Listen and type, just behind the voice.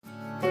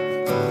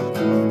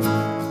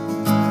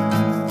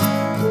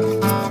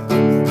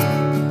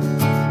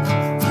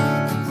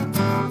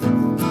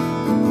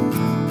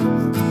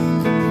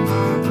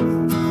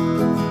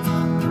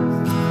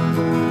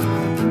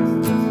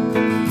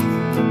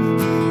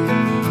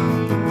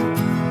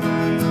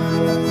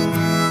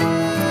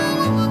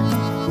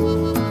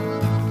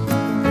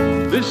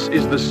This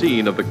is the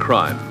scene of the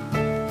crime.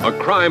 A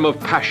crime of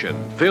passion,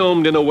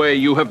 filmed in a way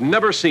you have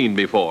never seen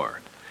before,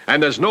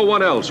 and as no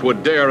one else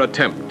would dare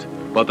attempt.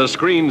 But the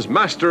screen's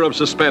master of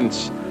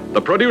suspense,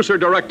 the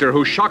producer-director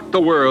who shocked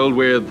the world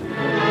with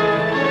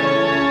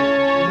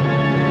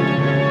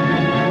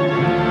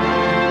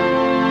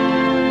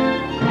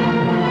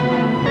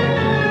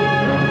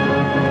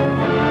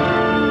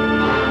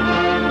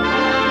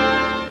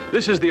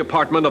This is the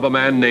apartment of a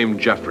man named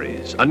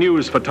Jeffries, a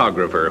news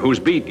photographer whose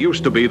beat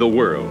used to be the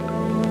world.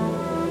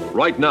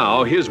 Right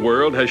now, his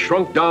world has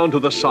shrunk down to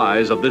the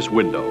size of this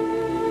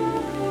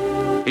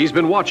window. He's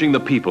been watching the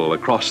people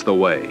across the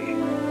way.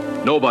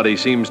 Nobody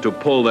seems to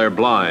pull their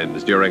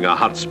blinds during a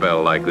hot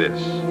spell like this.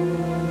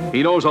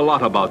 He knows a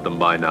lot about them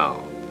by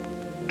now.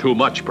 Too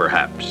much,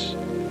 perhaps.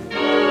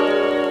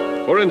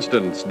 For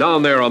instance,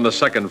 down there on the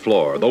second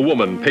floor, the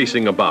woman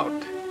pacing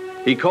about.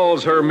 He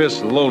calls her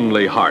Miss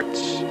Lonely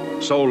Hearts.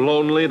 So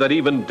lonely that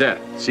even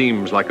death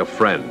seems like a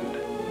friend.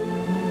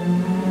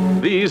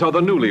 These are the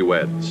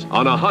newlyweds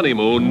on a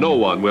honeymoon no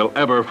one will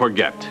ever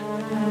forget.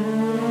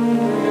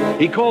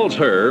 He calls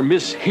her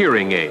Miss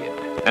Hearing Aid,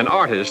 an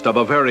artist of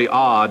a very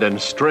odd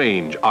and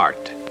strange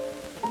art.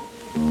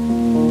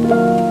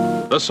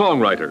 The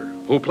songwriter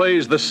who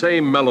plays the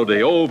same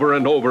melody over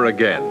and over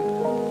again.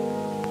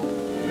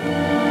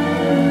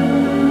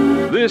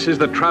 This is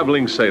the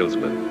traveling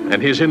salesman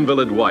and his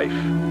invalid wife.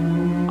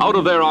 Out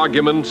of their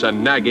arguments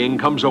and nagging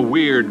comes a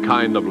weird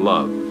kind of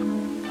love.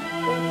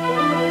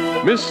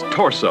 Miss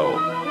Torso,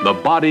 the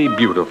body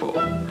beautiful.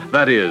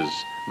 That is,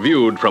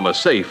 viewed from a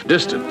safe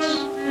distance.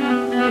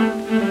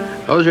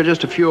 Those are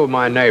just a few of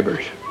my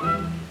neighbors.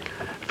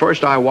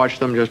 First, I watched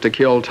them just to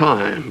kill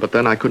time, but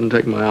then I couldn't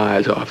take my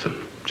eyes off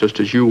them, just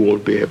as you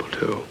won't be able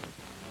to.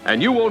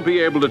 And you won't be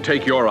able to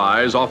take your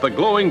eyes off the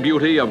glowing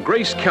beauty of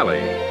Grace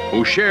Kelly,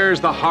 who shares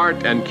the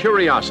heart and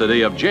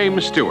curiosity of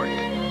James Stewart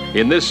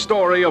in this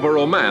story of a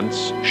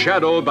romance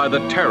shadowed by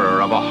the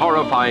terror of a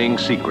horrifying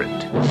secret.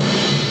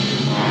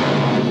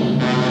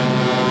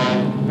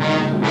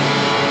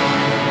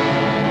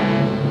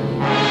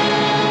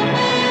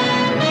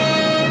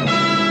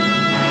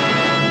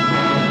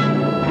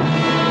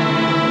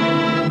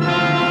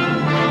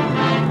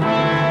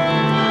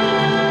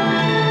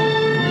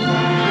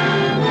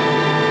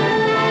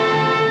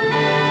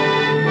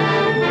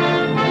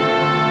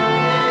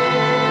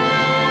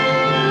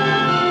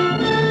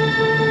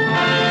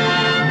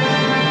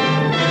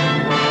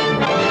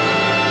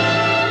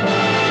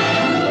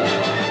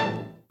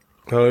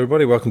 Hello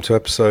everybody, welcome to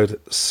episode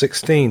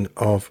 16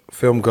 of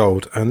Film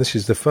Gold, and this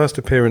is the first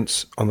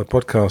appearance on the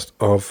podcast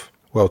of,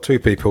 well, two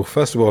people.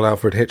 First of all,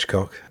 Alfred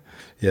Hitchcock.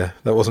 Yeah,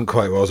 that wasn't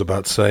quite what I was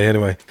about to say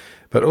anyway.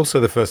 But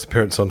also the first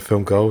appearance on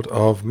Film Gold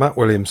of Matt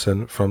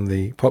Williamson from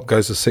the Pop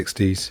Goes the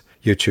 60s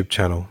YouTube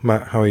channel.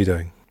 Matt, how are you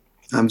doing?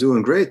 I'm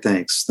doing great,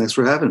 thanks. Thanks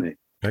for having me.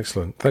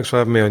 Excellent. Thanks for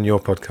having me on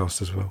your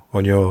podcast as well,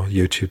 on your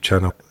YouTube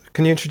channel.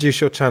 Can you introduce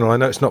your channel? I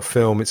know it's not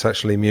film, it's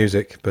actually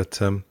music, but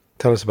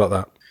tell us about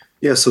that.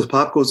 Yeah, so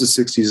Pop Goes the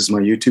 60s is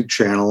my YouTube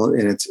channel,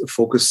 and it's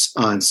focused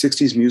on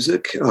 60s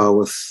music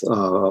with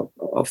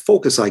a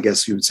focus, I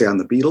guess you would say, on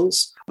the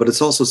Beatles, but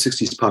it's also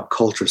 60s pop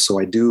culture. So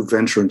I do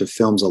venture into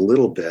films a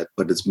little bit,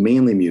 but it's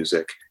mainly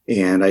music.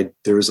 And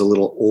there is a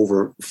little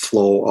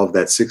overflow of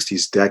that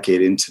 60s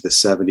decade into the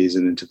 70s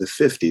and into the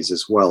 50s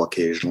as well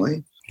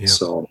occasionally. Yeah.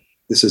 So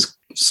this is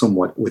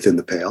somewhat within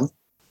the pale.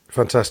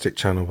 Fantastic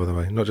channel, by the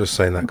way. Not just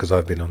saying that because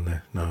I've been on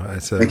there. No,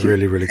 it's a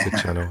really, really good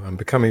channel and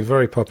becoming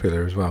very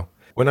popular as well.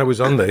 When I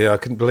was on there, I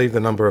couldn't believe the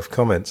number of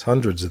comments,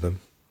 hundreds of them.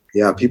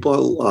 Yeah,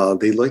 people,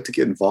 they like to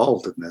get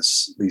involved in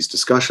these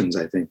discussions,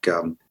 I think,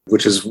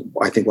 which is,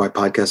 I think, why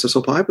podcasts are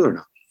so popular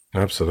now.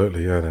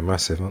 Absolutely, yeah, they're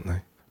massive, aren't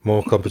they?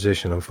 More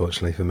competition,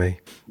 unfortunately, for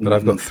me. But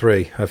I've got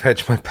three. I've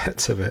hedged my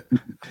bets a bit.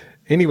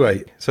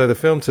 Anyway, so the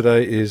film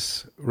today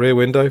is Rear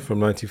Window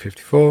from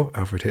 1954,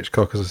 Alfred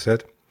Hitchcock, as I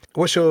said.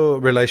 What's your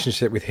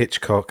relationship with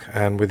Hitchcock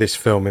and with this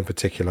film in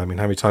particular? I mean,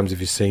 how many times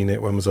have you seen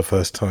it? When was the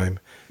first time,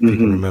 if you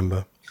can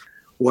remember?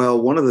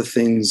 Well, one of the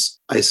things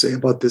I say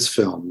about this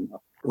film,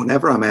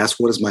 whenever I'm asked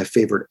what is my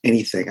favorite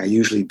anything, I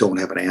usually don't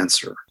have an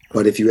answer.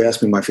 But if you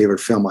ask me my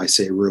favorite film, I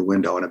say Rear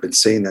Window. And I've been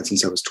saying that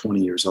since I was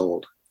 20 years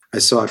old. I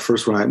saw it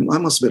first when I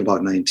must have been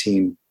about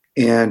 19.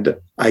 And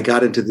I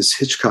got into this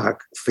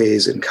Hitchcock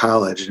phase in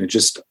college. And I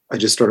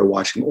just started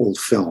watching old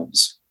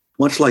films.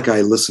 Much like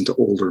I listened to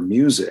older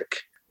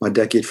music. My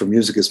decade for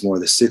music is more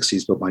the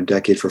 60s, but my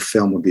decade for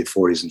film would be the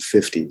 40s and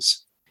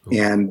 50s.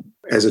 And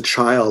as a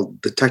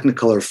child, the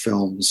Technicolor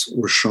films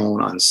were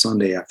shown on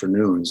Sunday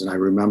afternoons. And I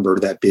remember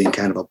that being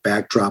kind of a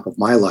backdrop of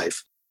my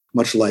life,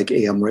 much like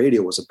AM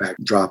radio was a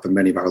backdrop in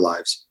many of our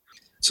lives.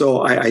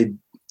 So I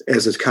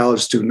as a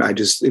college student,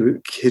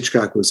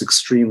 Hitchcock was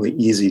extremely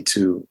easy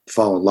to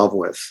fall in love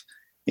with.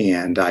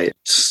 and I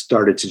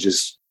started to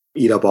just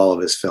eat up all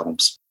of his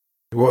films.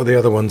 What are the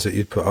other ones that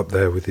you'd put up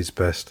there with his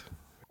best?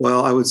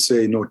 Well, I would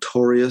say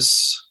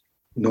Notorious,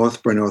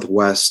 North by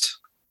Northwest,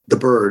 The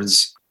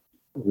Birds,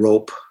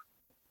 Rope.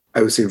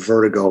 I would say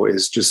Vertigo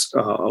is just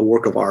a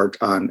work of art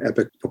on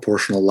epic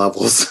proportional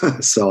levels.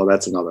 So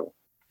that's another one.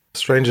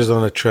 Strangers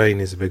on a Train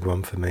is a big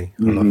one for me.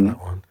 I love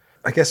that one.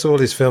 I guess all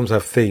his films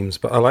have themes,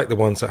 but I like the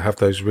ones that have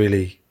those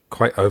really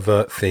quite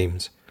overt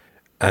themes.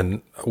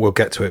 And we'll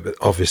get to it, but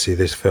obviously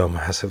this film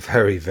has a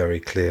very, very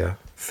clear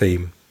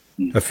theme.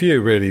 A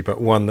few really, but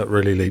one that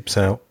really leaps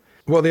out.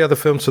 What are the other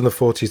films from the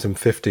 40s and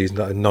 50s,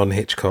 that are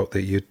non-Hitchcock,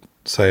 that you'd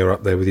say are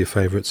up there with your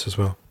favourites as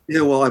well?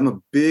 Yeah, well, I'm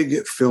a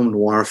big film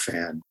noir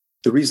fan.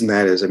 The reason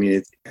that is, I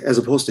mean, as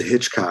opposed to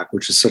Hitchcock,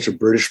 which is such a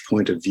British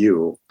point of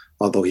view,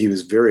 although he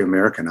was very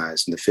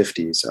Americanized in the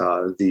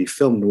 50s, the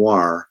film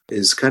noir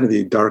is kind of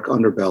the dark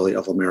underbelly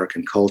of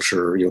American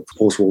culture,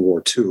 post-World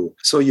War II.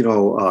 So,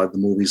 the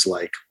movies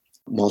like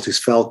Maltese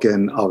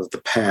Falcon, Out of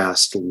the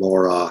Past,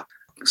 Laura,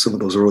 some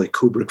of those early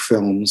Kubrick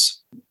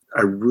films,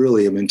 I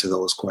really am into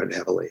those quite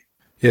heavily.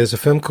 Yeah, there's a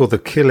film called The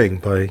Killing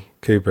by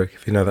Kubrick,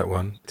 if you know that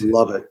one.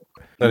 Love it.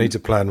 I need to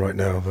plan right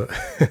now, but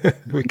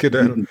we could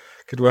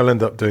well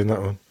end up doing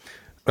that one.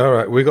 All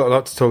right, we've got a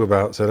lot to talk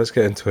about, so let's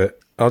get into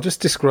it. I'll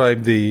just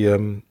describe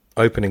the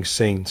opening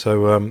scene.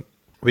 So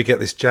we get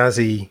this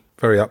jazzy,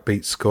 very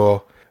upbeat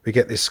score. We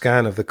get this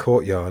scan of the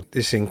courtyard,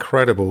 this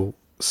incredible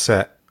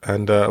set.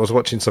 And I was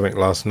watching something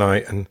last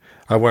night, and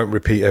I won't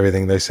repeat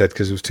everything they said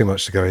because it was too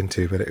much to go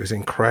into, but it was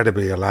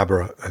incredibly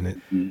elaborate, and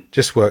it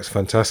just works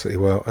fantastically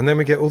well. And then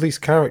we get all these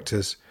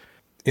characters.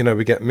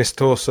 We get Miss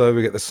Torso,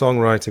 we get the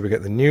songwriter, we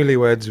get the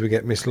newlyweds, we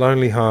get Miss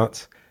Lonely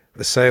Heart,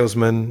 the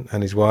salesman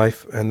and his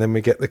wife, and then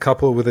we get the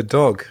couple with a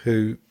dog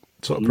who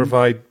sort of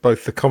provide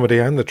both the comedy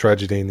and the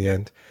tragedy in the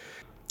end.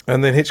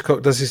 And then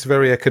Hitchcock does this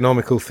very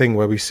economical thing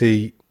where we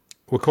see,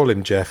 we'll call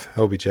him Jeff,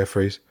 Helby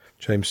Jeffries,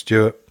 James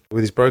Stewart,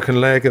 with his broken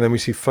leg, and then we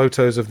see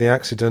photos of the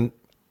accident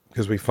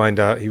because we find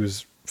out he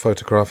was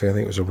photographing, I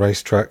think it was a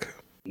racetrack,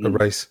 a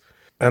race.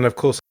 And of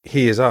course,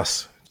 he is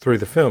us through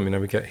the film.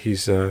 We get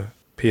his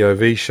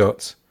POV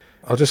shots.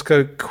 I'll just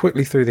go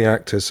quickly through the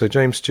actors. So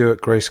James Stewart,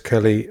 Grace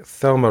Kelly,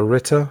 Thelma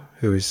Ritter,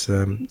 who is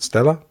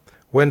Stella.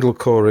 Wendell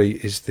Corey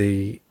is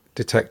the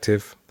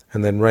detective.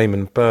 And then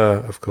Raymond Burr,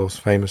 of course,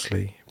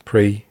 famously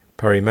Perry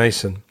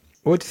Mason.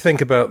 What do you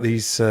think about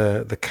these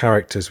the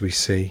characters we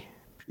see?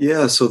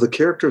 Yeah, so the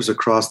characters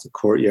across the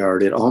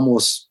courtyard,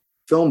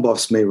 film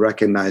buffs may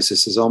recognize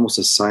this as almost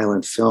a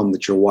silent film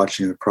that you're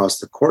watching across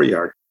the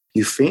courtyard.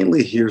 You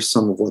faintly hear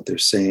some of what they're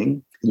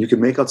saying, and you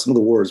can make out some of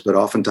the words, but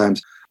oftentimes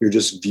you're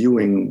just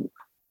viewing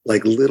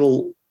like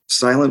little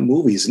silent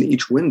movies in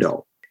each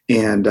window.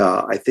 And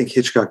I think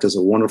Hitchcock does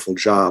a wonderful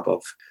job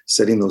of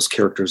setting those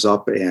characters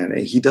up, and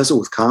he does it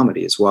with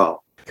comedy as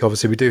well.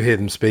 Obviously, we do hear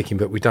them speaking,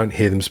 but we don't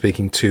hear them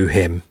speaking to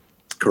him.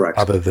 Correct.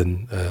 Other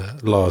than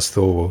Lars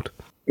Thorwald.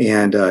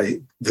 And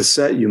the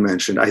set you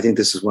mentioned, I think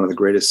this is one of the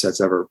greatest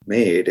sets ever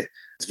made.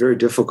 It's very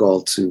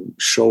difficult to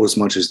show as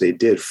much as they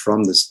did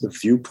from the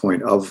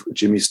viewpoint of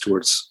Jimmy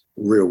Stewart's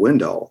rear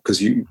window,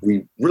 because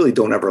we really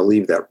don't ever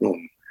leave that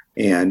room.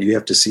 And you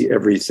have to see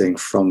everything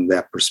from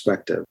that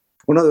perspective.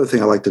 One other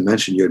thing I like to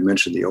mention, you had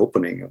mentioned the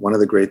opening. One of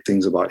the great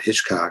things about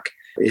Hitchcock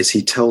is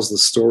he tells the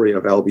story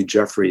of L.B.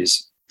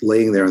 Jeffries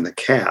laying there in the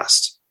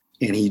cast,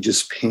 and he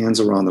just pans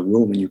around the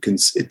room, and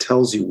it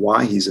tells you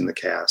why he's in the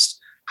cast,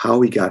 how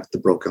he got the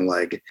broken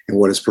leg, and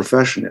what his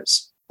profession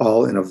is,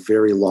 all in a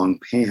very long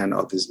pan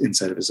of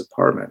inside of his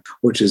apartment,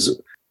 which is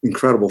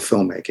incredible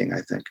filmmaking,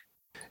 I think.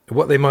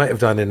 What they might have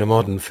done in a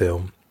modern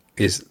film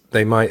is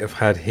they might have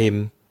had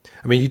him,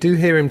 you do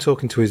hear him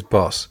talking to his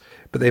boss,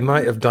 but they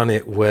might have done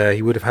it where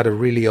he would have had a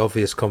really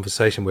obvious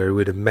conversation where he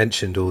would have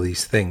mentioned all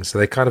these things. So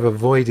they kind of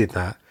avoided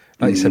that.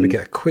 Like you said, we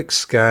get a quick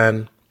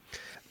scan.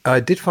 I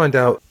did find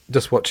out,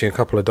 just watching a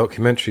couple of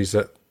documentaries,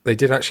 that they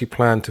did actually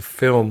plan to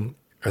film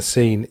a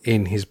scene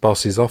in his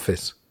boss's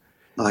office.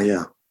 Oh,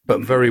 yeah.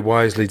 But very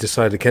wisely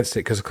decided against it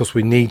because, of course,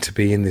 we need to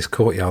be in this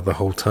courtyard the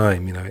whole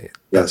time.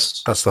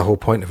 Yes. That's the whole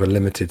point of a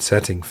limited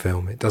setting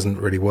film. It doesn't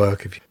really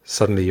work if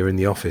suddenly you're in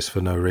the office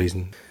for no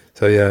reason.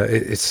 So,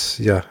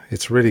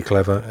 it's really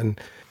clever.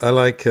 And I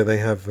like they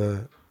have...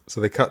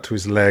 so they cut to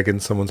his leg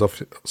and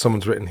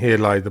someone's written, "Here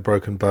lie the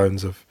broken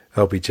bones of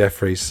L.B.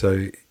 Jeffries."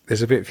 So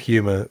there's a bit of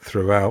humour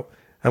throughout.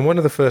 And one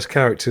of the first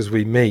characters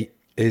we meet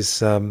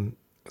is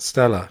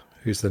Stella,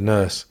 who's the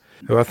nurse,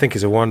 who I think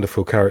is a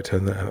wonderful character.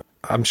 And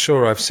I'm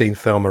sure I've seen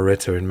Thelma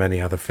Ritter in many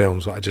other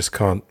films, but I just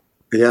can't.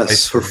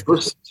 Yes,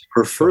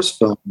 her first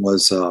film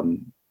was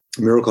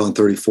Miracle on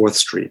 34th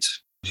Street.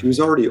 She was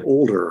already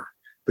older,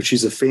 but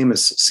she's a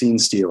famous scene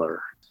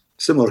stealer.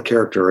 Similar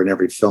character in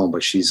every film,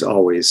 but she's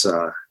always,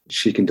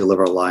 she can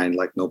deliver a line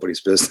like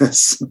nobody's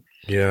business.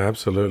 Yeah,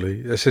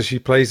 absolutely. So she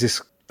plays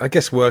this, I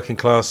guess, working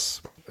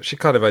class. She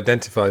kind of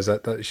identifies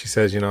that she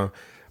says,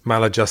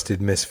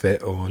 maladjusted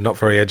misfit or not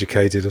very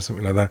educated or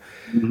something like that.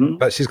 Mm-hmm.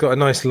 But she's got a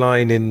nice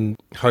line in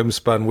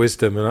Homespun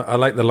Wisdom, and I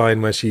like the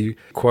line where she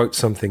quotes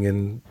something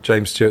in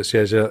James Stewart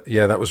says,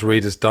 "Yeah, that was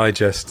Reader's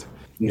Digest."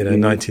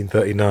 Mm-hmm.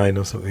 1939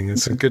 or something.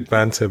 It's a good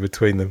banter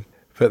between them.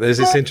 But there's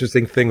this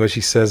interesting thing where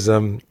she says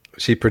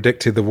she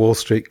predicted the Wall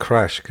Street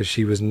crash because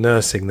she was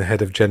nursing the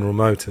head of General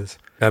Motors.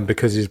 And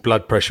because his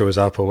blood pressure was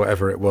up or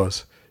whatever it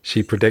was,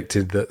 she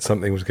predicted that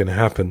something was going to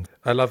happen.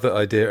 I love that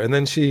idea. And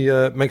then she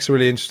makes a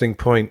really interesting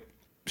point.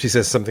 She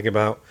says something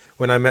about,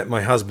 when I met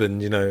my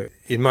husband,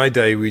 in my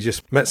day, we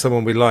just met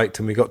someone we liked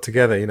and we got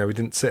together. We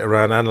didn't sit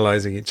around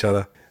analysing each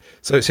other.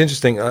 So it's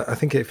interesting. I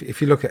think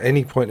if you look at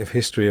any point of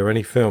history or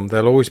any film,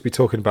 they'll always be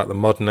talking about the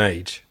modern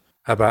age,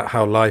 about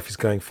how life is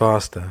going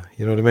faster.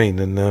 You know what I mean?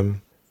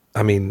 And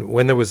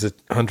when there was the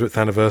 100th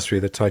anniversary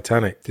of the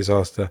Titanic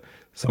disaster,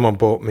 someone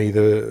bought me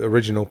the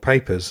original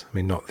papers.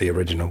 Not the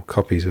original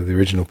copies of the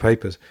original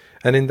papers.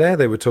 And in there,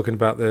 they were talking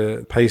about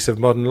the pace of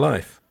modern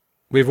life.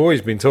 We've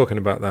always been talking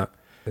about that.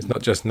 It's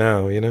not just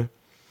now,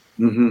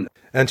 Mm-hmm.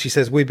 And she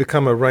says, we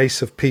become a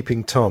race of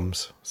peeping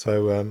Toms.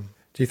 So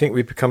do you think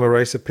we've become a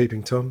race of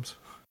peeping Toms?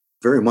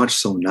 Very much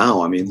so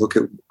now. Look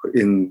at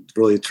in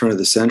really the turn of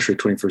the century,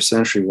 21st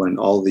century, when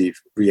all the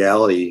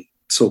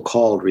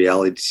so-called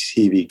reality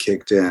TV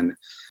kicked in.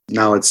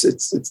 Now it's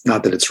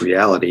not that it's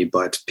reality,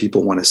 but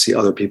people want to see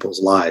other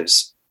people's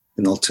lives,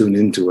 and they'll tune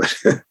into it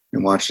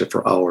and watch it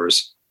for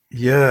hours.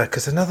 Yeah,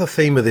 because another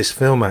theme of this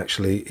film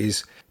actually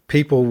is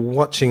people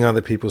watching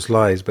other people's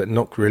lives but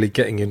not really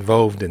getting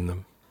involved in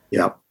them.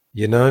 Yeah.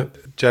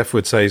 Jeff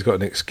would say he's got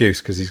an excuse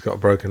because he's got a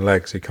broken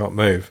leg, so he can't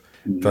move.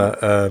 Mm-hmm.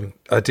 But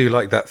I do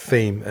like that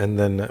theme, and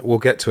then we'll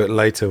get to it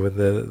later with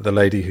the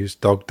lady whose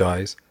dog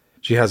dies.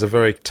 She has a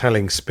very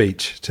telling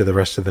speech to the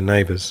rest of the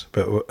neighbours,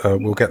 but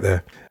we'll get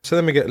there. So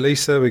then we get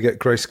Lisa, we get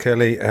Grace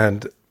Kelly,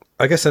 and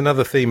I guess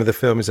another theme of the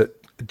film is that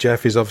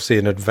Jeff is obviously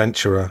an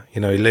adventurer. He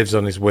lives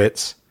on his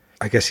wits.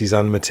 I guess he's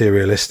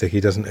unmaterialistic.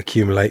 He doesn't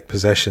accumulate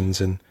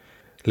possessions. And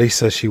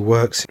Lisa, she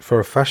works for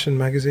a fashion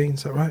magazine.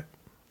 Is that right?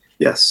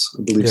 Yes,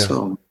 I believe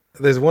so.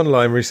 There's one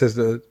line where he says,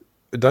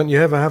 don't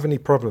you ever have any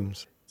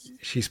problems?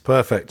 She's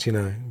perfect,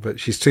 but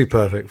she's too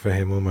perfect for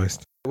him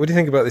almost. What do you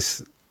think about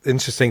this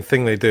interesting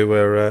thing they do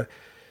where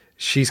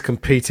she's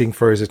competing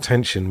for his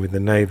attention with the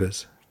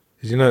neighbours?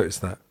 Did you notice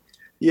that?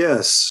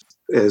 Yes.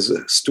 As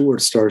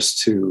Stuart starts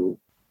to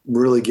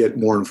really get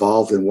more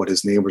involved in what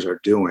his neighbors are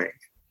doing,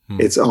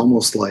 it's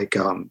almost like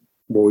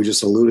what we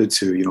just alluded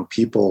to,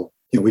 people,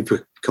 we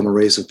become a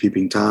race of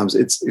peeping Toms.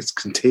 It's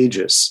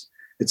contagious.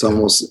 It's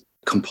almost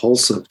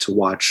compulsive to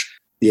watch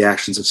the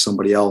actions of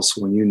somebody else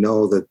when you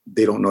know that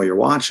they don't know you're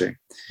watching.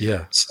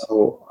 Yeah.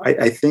 So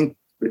I think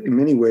in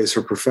many ways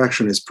her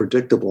perfection is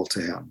predictable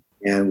to him.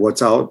 And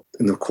what's out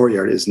in the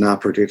courtyard is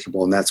not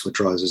predictable, and that's what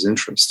draws his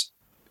interest.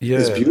 Yeah.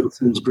 As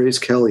beautiful as Grace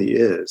Kelly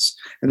is,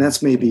 and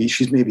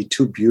she's maybe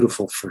too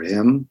beautiful for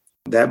him.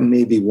 That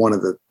may be one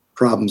of the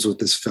problems with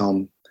this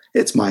film.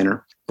 It's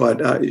minor,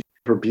 but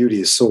her beauty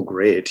is so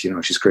great.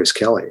 She's Grace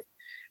Kelly.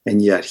 And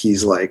yet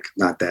he's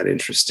not that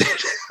interested.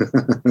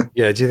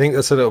 Yeah. Do you think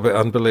that's a little bit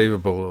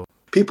unbelievable?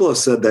 People have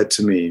said that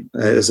to me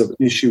as an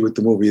issue with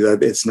the movie,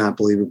 that it's not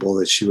believable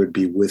that she would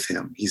be with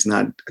him. He's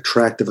not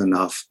attractive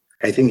enough.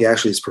 I think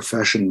actually his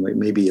profession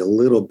may be a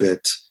little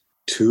bit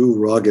too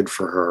rugged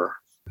for her.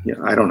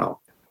 I don't know.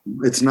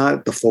 It's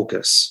not the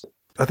focus.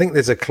 I think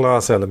there's a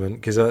class element,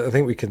 because I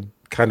think we can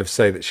kind of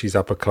say that she's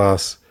upper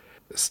class.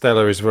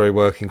 Stella is very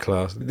working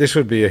class. This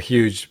would be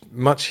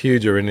much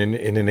huger in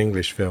an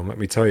English film, let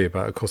me tell you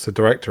about. Of course, the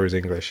director is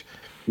English.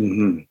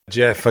 Mm-hmm.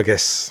 Jeff, I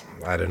guess,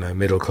 I don't know,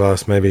 middle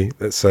class maybe,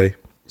 let's say.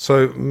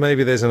 So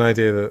maybe there's an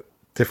idea that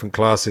different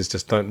classes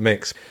just don't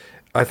mix.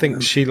 I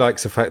think she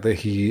likes the fact that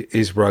he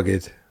is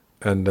rugged.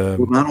 And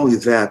well, not only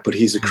that, but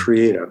he's a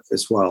creative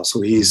as well. So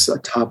he's a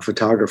top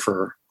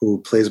photographer who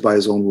plays by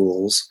his own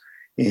rules,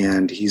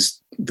 and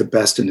he's the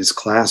best in his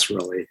class,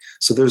 really.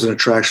 So there's an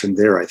attraction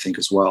there, I think,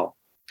 as well.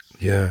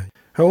 Yeah.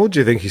 How old do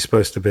you think he's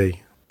supposed to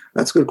be?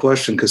 That's a good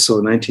question, because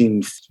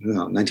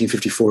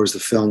 1954 is the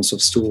film, so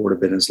Stuart would have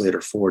been in his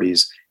later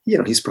 40s.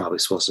 He's probably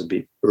supposed to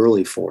be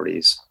early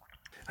 40s.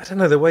 I don't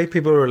know, the way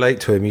people relate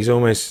to him,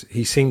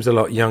 he seems a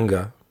lot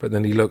younger, but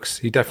then he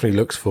definitely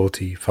looks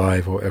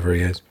 45 or whatever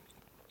he is.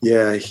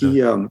 Yeah,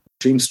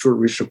 James Stewart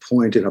reached a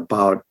point in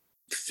about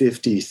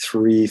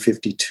 53,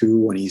 52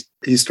 when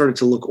he started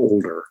to look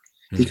older.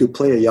 He could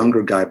play a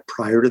younger guy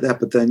prior to that,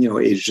 but then,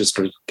 age just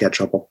started to catch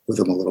up with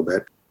him a little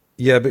bit.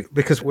 Yeah,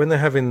 because when they're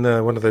having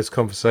one of those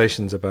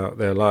conversations about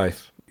their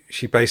life,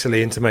 she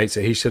basically intimates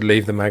that he should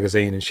leave the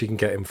magazine and she can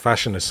get him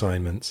fashion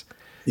assignments.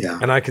 Yeah.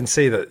 And I could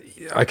see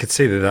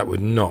that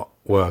would not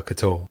work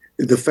at all.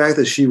 The fact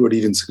that she would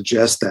even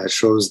suggest that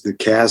shows the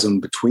chasm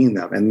between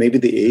them, and maybe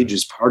the age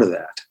is part of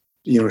that.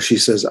 She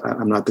says,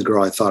 I'm not the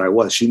girl I thought I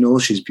was. She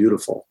knows she's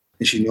beautiful,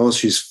 and she knows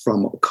she's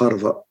from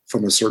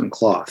a certain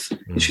cloth,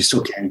 and she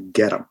still can't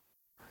get him.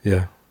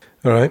 Yeah.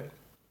 All right.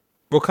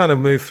 We'll kind of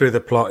move through the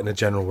plot in a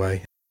general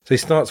way. So he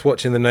starts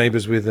watching the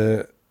neighbours with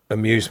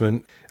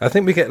amusement. I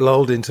think we get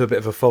lulled into a bit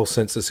of a false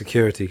sense of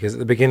security, because at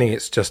the beginning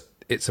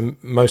it's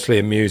mostly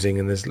amusing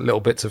and there's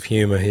little bits of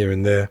humour here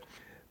and there.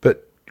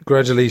 But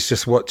gradually he's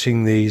just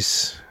watching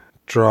these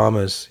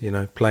dramas,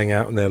 playing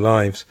out in their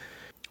lives.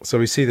 So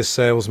we see the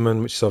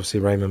salesman, which is obviously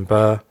Raymond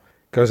Burr.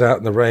 goes out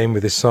in the rain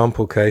with his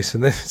sample case,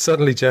 and then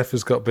suddenly Jeff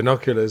has got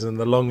binoculars and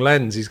the long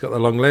lens. He's got the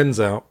long lens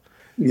out.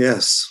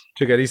 Yes.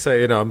 Again, he's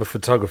saying, I'm a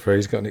photographer.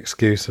 He's got an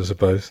excuse, I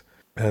suppose.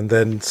 And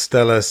then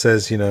Stella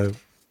says,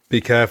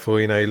 be careful,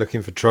 you're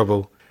looking for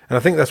trouble. And I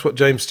think that's what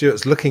James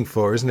Stewart's looking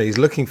for, isn't he? He's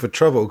looking for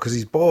trouble because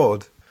he's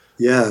bored.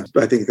 Yeah,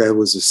 I think that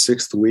was his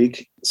 6th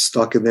week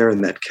stuck in there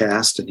in that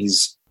cast, and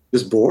he's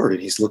just bored,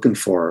 and he's looking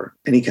for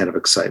any kind of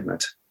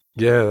excitement.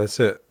 Yeah, that's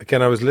it.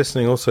 Again, I was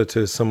listening also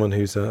to someone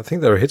who's, I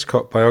think they're a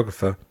Hitchcock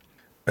biographer,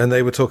 and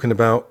they were talking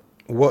about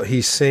what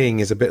he's seeing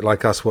is a bit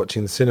like us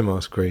watching the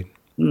cinema screen,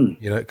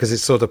 because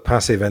it's sort of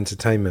passive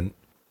entertainment.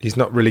 He's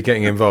not really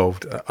getting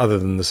involved other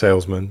than the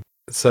salesman.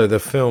 So the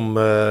film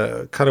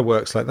kind of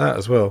works like that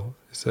as well.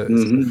 It's a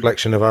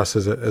reflection of us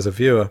as a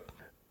viewer.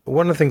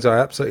 One of the things I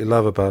absolutely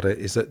love about it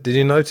is that, did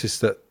you notice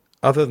that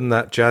other than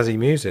that jazzy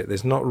music,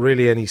 there's not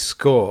really any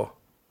score?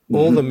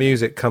 All the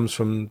music comes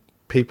from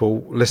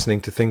people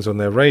listening to things on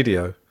their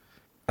radio,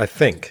 I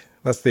think.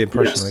 That's the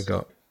impression I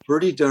got.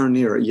 Pretty darn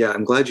near. Yeah,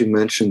 I'm glad you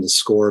mentioned the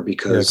score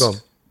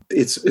because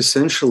it's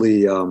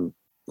essentially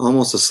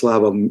almost a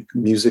slab of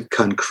music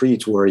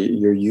concrete where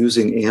you're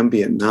using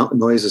ambient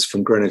noises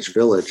from Greenwich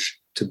Village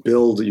to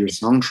build your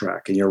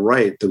soundtrack. And you're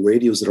right, the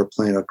radios that are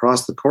playing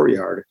across the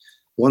courtyard,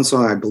 one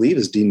song I believe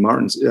is Dean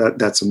Martin's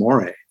That's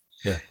Amore.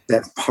 Yeah.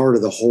 That's part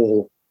of the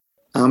whole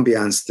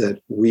ambiance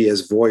that we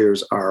as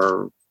voyeurs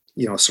are,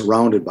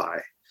 surrounded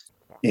by.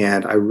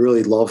 And I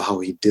really love how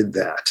he did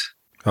that.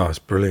 Oh, it's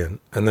brilliant.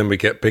 And then we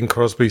get Bing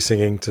Crosby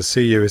singing To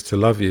See You Is To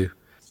Love You.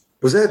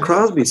 Was that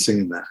Crosby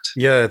singing that?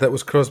 Yeah, that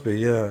was Crosby,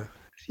 yeah.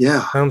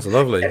 Yeah. Sounds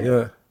lovely,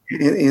 yeah.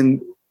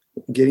 And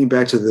getting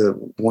back to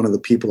one of the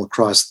people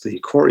across the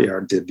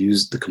courtyard,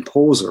 the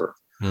composer,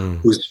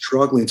 who's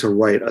struggling to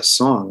write a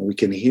song. We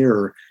can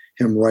hear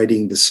him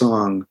writing the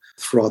song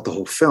throughout the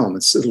whole film.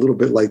 It's a little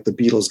bit like the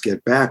Beatles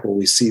Get Back, where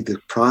we see the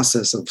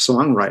process of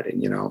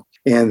songwriting,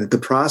 and the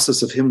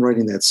process of him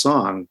writing that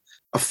song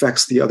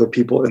affects the other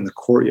people in the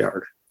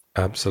courtyard.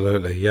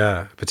 Absolutely,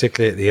 yeah.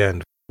 Particularly at the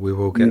end. We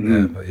will get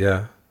there, but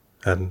yeah.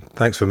 And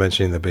thanks for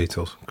mentioning the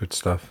Beatles. Good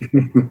stuff.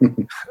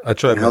 I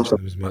try to mention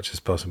them as much as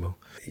possible.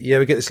 Yeah,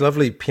 we get this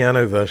lovely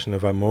piano version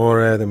of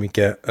Amore. Then we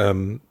get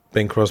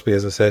Bing Crosby,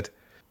 as I said.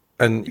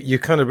 And you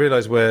kind of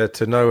realize where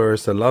To Know Her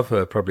Is to Love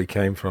Her probably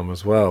came from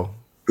as well.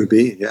 Could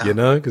be, yeah.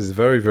 Because it's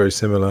very, very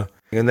similar.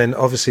 And then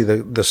obviously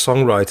the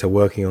songwriter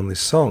working on this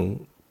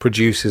song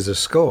produces a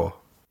score.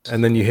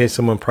 And then you hear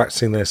someone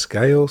practicing their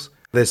scales.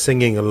 They're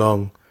singing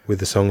along with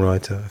the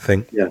songwriter, I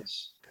think.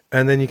 Yes.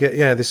 And then you get,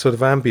 this sort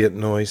of ambient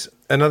noise.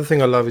 Another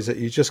thing I love is that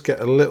you just get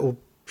a little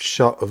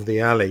shot of the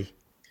alley.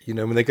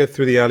 When they go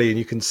through the alley and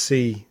you can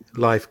see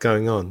life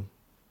going on.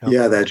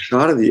 Yeah, that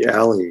shot of the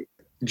alley.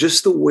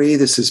 Just the way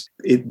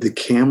the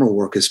camera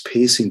work is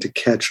pacing to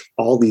catch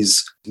all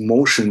these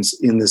motions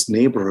in this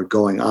neighborhood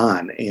going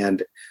on.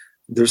 And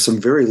there's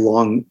some very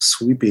long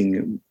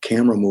sweeping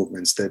camera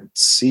movements that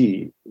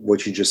see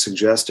what you just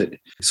suggested.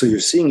 So you're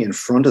seeing in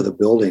front of the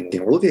building,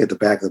 we're looking at the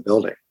back of the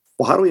building.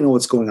 Well, how do we know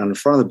what's going on in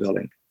front of the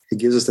building? It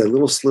gives us that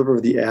little sliver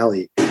of the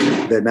alley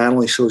that not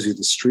only shows you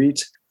the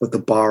street, but the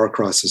bar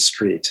across the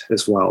street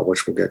as well,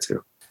 which we'll get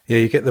to. Yeah,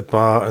 you get the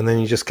bar, and then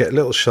you just get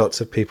little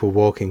shots of people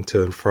walking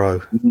to and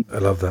fro. I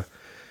love that.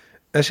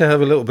 Actually, I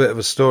have a little bit of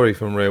a story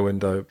from Rear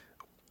Window.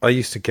 I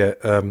used to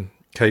get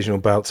occasional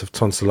bouts of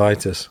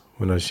tonsillitis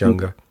when I was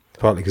younger,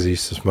 partly because I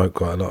used to smoke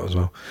quite a lot as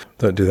well.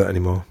 Don't do that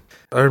anymore.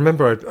 I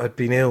remember I'd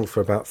been ill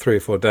for about 3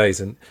 or 4 days,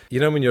 and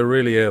when you're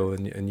really ill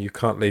and you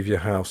can't leave your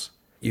house,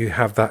 you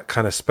have that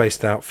kind of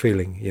spaced out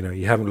feeling.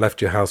 You haven't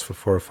left your house for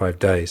 4 or 5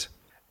 days,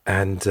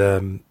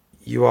 and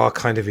you are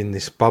kind of in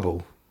this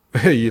bubble.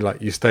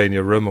 You stay in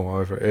your room or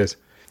whatever it is.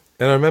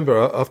 And I remember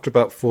after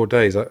about 4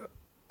 days,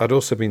 I'd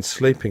also been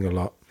sleeping a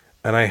lot,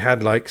 and I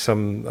had like a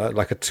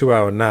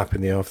 2-hour nap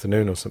in the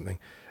afternoon or something.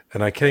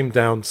 And I came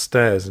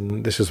downstairs,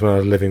 and this was when I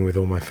was living with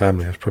all my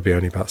family. I was probably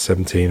only about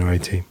 17 or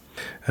 18.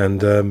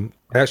 And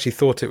I actually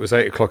thought it was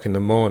 8 o'clock in the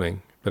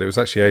morning, but it was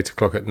actually 8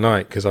 o'clock at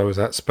night because I was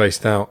that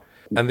spaced out.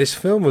 And this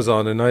film was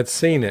on, and I'd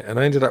seen it, and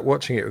I ended up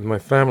watching it with my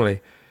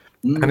family.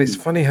 And it's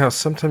funny how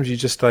sometimes you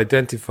just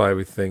identify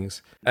with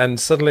things. And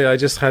suddenly I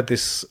just had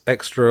this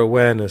extra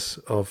awareness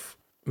of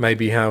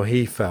maybe how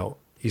he felt.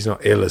 He's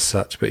not ill as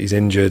such, but he's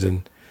injured.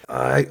 And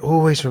I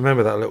always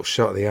remember that little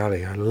shot of the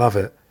alley. I love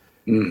it.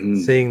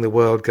 Seeing the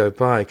world go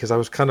by, because I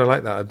was kind of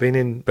like that. I'd been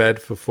in bed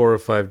for 4 or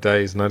 5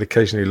 days, and I'd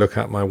occasionally look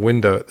out my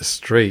window at the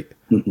street,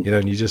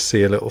 and you just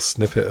see a little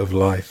snippet of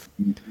life.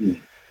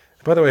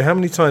 By the way, how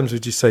many times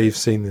would you say you've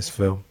seen this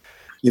film?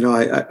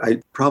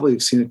 I probably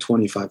have seen it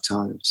 25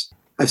 times.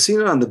 I've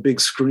seen it on the big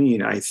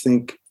screen, I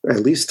think,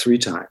 at least 3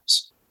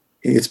 times.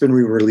 It's been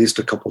re-released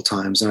a couple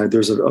times. And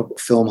there's a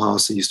film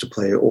house that used to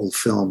play old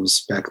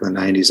films back in the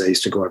 90s. I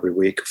used to go every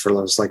week for it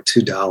was like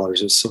 $2.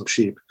 It was so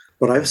cheap.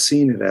 But I've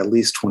seen it at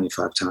least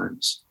 25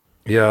 times.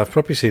 Yeah, I've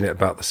probably seen it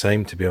about the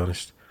same, to be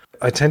honest.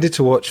 I tended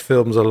to watch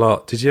films a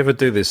lot. Did you ever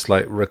do this,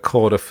 like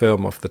record a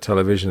film off the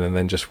television and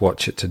then just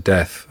watch it to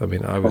death? I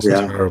mean, I was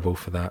terrible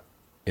for that,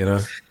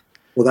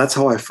 Well, that's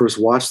how I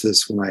first watched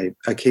this. When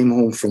I came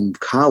home from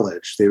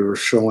college, they were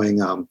showing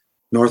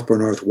North by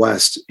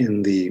Northwest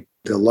in the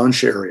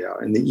lunch area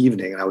in the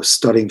evening, and I was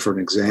studying for an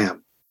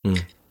exam.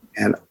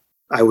 And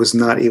I was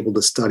not able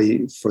to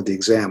study for the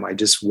exam. I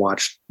just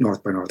watched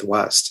North by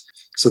Northwest.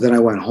 So then I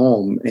went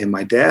home, and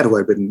my dad, who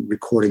had been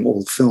recording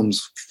old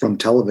films from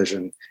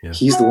television,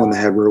 he's the one that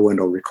had Rear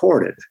Window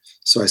recorded.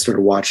 So I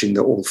started watching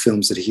the old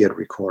films that he had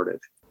recorded.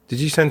 Did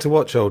you tend to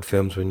watch old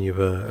films when you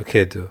were a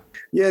kid? Or?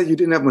 Yeah, you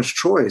didn't have much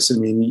choice. I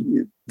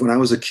mean, when I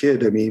was a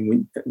kid,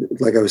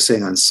 like I was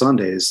saying on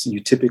Sundays, you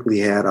typically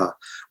had a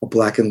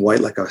black and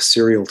white, like a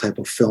serial type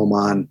of film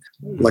on,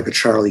 like a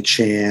Charlie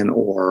Chan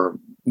or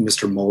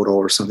Mr. Moto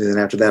or something. And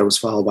after that, it was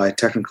followed by a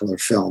Technicolor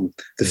film,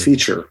 the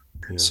feature.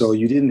 Yeah. So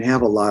you didn't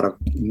have a lot of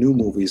new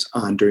movies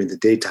on during the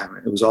daytime.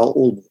 It was all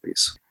old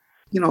movies.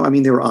 They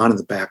were on in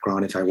the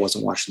background if I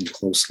wasn't watching them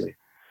closely.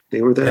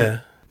 They were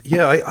there.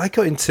 Yeah, I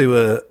got into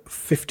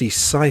 50s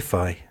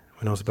sci-fi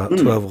when I was about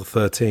 12 or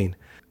 13.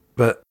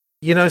 But,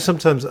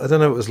 sometimes, I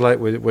don't know what it was like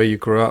where you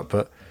grew up,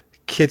 but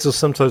kids will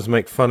sometimes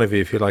make fun of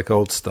you if you like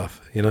old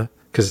stuff,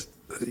 Because,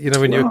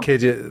 when you're a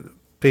kid,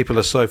 people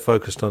are so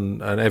focused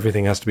on, and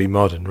everything has to be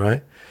modern,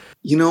 right?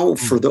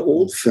 For the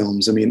old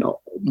films,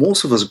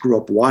 most of us grew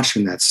up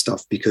watching that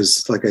stuff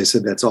because, like I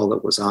said, that's all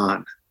that was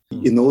on.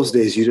 In those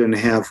days, you didn't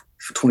have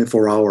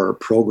 24-hour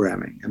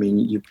programming.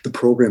 The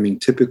programming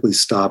typically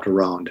stopped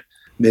around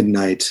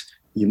midnight.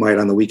 You might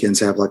on the weekends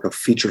have like a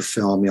feature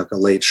film, like a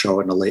late show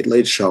and a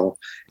late show.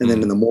 And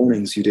then in the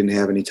mornings, you didn't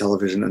have any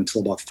television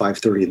until about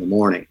 5:30 in the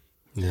morning.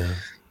 Yeah.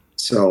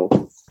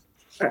 So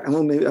I'm a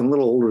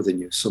little older than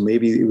you. So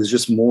maybe it was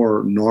just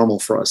more normal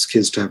for us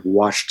kids to have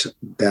watched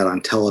that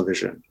on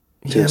television.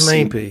 Yeah,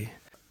 maybe.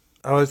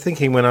 I was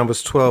thinking when I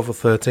was 12 or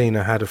 13,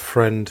 I had a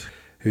friend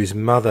whose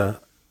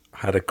mother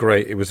had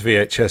it was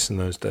VHS in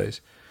those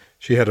days.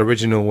 She had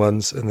original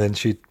ones, and then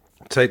she'd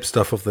tape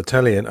stuff off the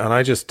telly, and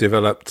I just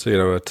developed,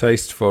 a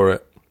taste for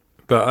it.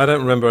 But I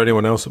don't remember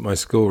anyone else at my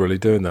school really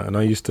doing that. And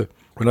I used to,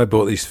 when I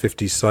bought these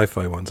 50s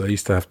sci-fi ones, I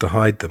used to have to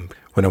hide them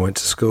when I went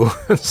to school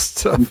and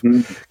stuff,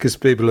 because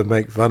people would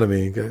make fun of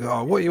me and go,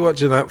 "Oh, what are you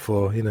watching that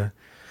for?"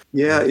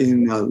 Yeah,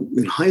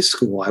 in high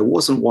school, I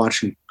wasn't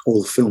watching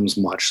old films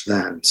much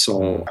then,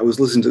 so I was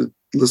listening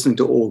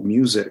to old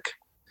music.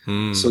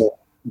 So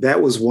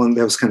that was one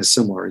that was kind of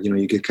similar.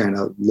 You get kind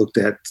of looked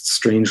at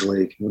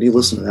strangely. What do you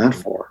listen to that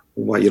for?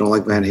 What, you don't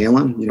like Van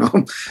Halen?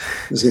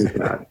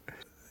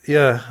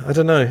 Yeah, I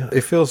don't know.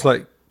 It feels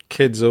like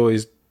kids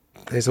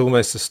there's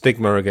almost a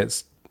stigma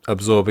against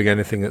absorbing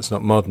anything that's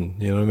not modern.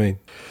 You know what I mean?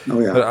 Oh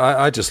yeah. But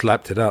I just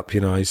lapped it up.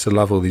 I used to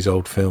love all these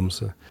old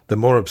films. The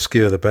more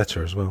obscure, the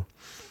better as well.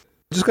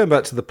 Just going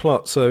back to the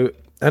plot. So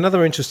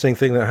another interesting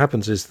thing that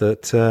happens is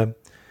that I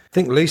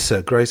think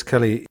Lisa, Grace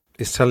Kelly,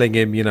 is telling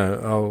him,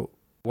 "Oh,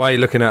 why are you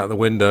looking out the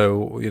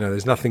window?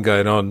 There's nothing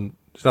going on.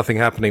 There's nothing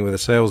happening with the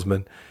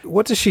salesman."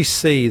 What does she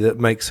see that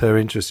makes her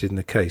interested in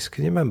the case?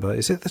 Can you remember?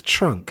 Is it the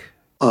trunk?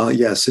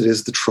 Yes, it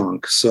is the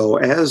trunk. So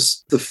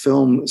as the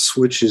film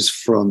switches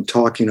from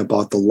talking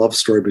about the love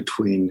story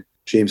between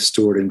James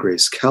Stewart and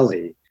Grace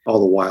Kelly, all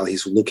the while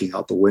he's looking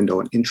out the window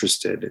and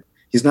interested,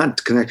 he's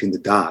not connecting the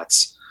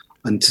dots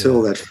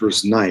until that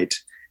first night.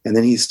 And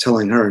then he's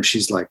telling her, and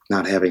she's like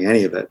not having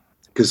any of it,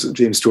 because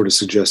James Stewart is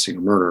suggesting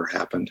a murder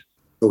happened,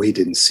 though he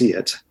didn't see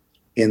it.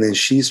 And then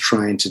she's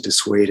trying to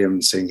dissuade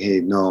him, saying,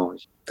 "Hey, no,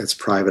 that's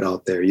private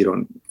out there.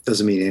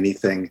 Doesn't mean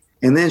anything."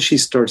 And then she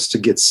starts to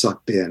get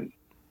sucked in.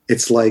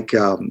 It's like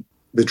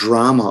the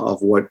drama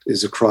of what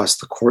is across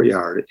the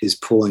courtyard is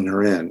pulling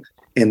her in.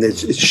 And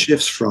it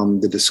shifts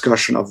from the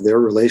discussion of their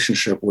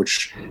relationship,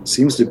 which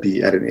seems to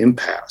be at an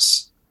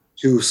impasse,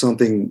 to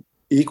something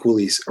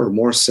equally or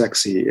more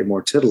sexy and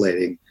more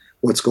titillating,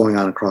 what's going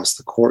on across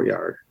the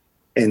courtyard.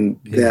 And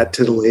that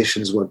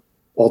titillation is what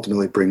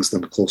ultimately brings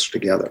them closer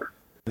together.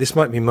 This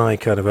might be my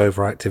kind of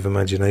overactive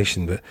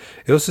imagination, but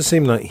it also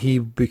seemed like he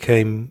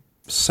became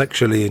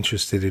sexually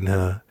interested in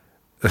her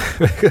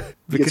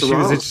because she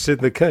was interested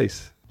in the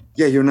case.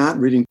 Yeah, you're not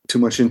reading too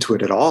much into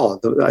it at all.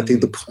 I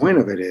think the point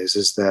of it is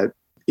that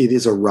it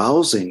is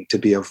arousing to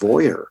be a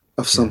voyeur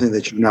of something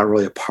that you're not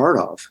really a part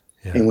of.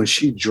 Yeah. And when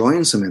she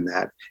joins him in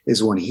that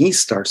is when he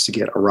starts to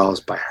get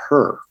aroused by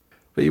her.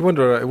 But you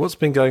wonder, what's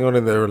been going on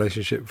in their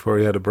relationship before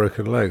he had a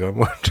broken leg? I'm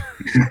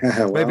wondering.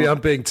 Well, maybe I'm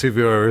being too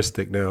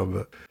voyeuristic now,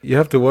 but you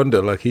have to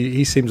wonder, like,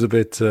 he seems a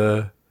bit...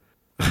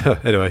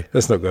 Anyway,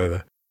 let's not go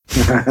there.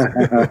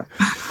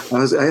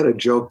 I had a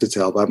joke to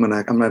tell, but I'm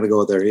not going to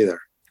go there either.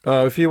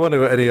 If you want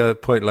to at any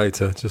point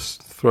later,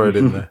 just throw it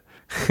in there.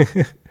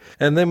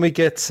 And then we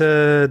get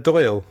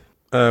Doyle,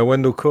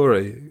 Wendell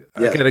Corey.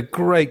 Again, a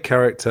great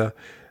character.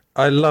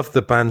 I love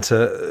the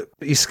banter.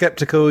 He's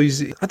skeptical.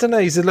 He's a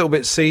little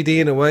bit seedy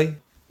in a way.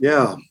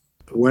 Yeah.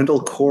 Wendell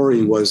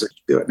Corey was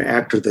an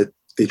actor that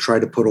they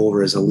tried to put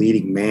over as a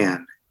leading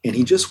man, and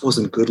he just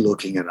wasn't good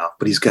looking enough.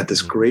 But he's got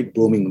this great,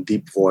 booming,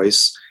 deep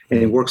voice, and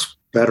he works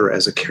better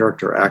as a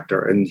character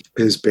actor. And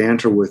his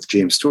banter with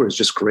James Stewart is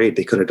just great.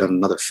 They could have done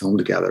another film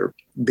together.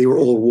 They were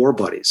old war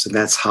buddies, and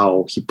that's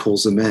how he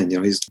pulls them in.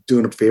 He's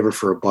doing a favor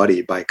for a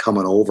buddy by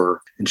coming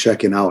over and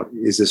checking out,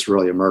 is this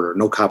really a murder?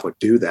 No cop would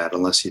do that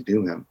unless you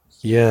knew him.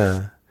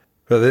 Yeah.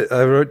 But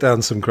I wrote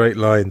down some great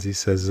lines. He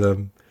says,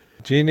 do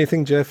you need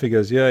anything, Jeff? He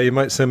goes, yeah, you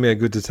might send me a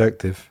good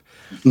detective.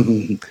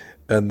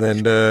 And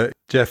then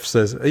Jeff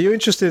says, are you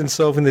interested in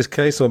solving this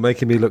case or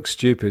making me look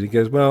stupid? He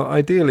goes, well,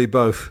 ideally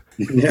both.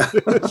 Yeah.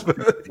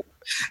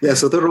 Yeah,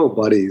 so they're old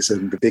buddies,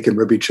 and they can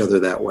rib each other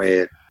that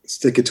way and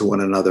stick it to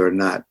one another and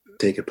not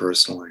take it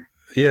personally.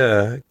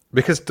 Yeah,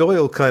 because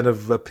Doyle kind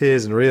of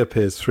appears and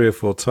reappears 3 or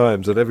 4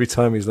 times, and every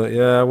time he's like,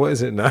 yeah, what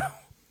is it now?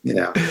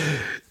 Yeah.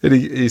 And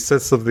he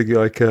says something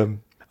like,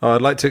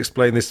 I'd like to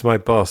explain this to my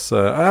boss.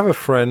 I have a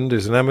friend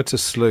who's an amateur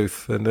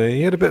sleuth, and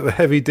he had a bit of a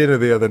heavy dinner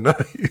the other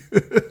night.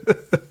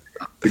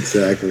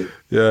 Exactly.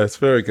 Yeah, it's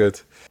very good.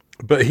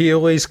 But he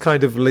always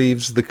kind of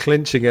leaves the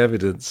clinching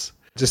evidence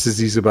just as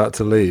he's about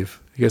to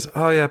leave. He goes,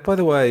 oh, yeah, by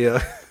the way,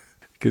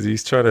 because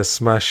he's trying to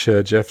smash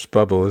Jeff's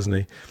bubble, isn't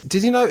he?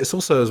 Did you notice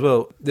also as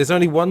well, there's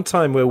only one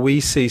time where we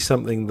see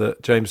something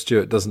that James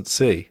Stewart doesn't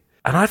see.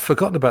 And I'd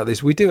forgotten about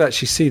this. We do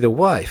actually see the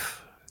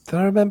wife. Did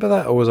I remember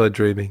that, or was I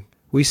dreaming?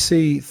 We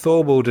see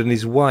Thorwald and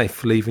his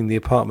wife leaving the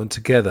apartment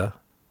together.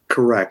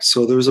 Correct.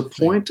 So there's a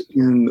point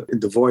in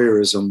the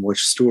voyeurism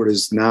which Stewart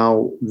is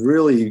now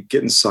really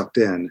getting sucked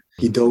in.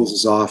 He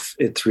dozes off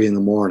at 3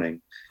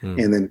 a.m.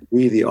 And then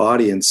we, the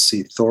audience,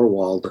 see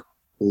Thorwald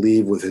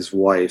leave with his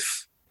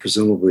wife,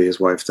 presumably his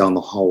wife, down the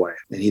hallway.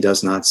 And he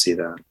does not see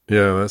that.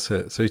 Yeah, that's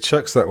it. So he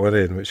chucks that one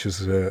in, which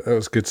is that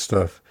was good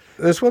stuff.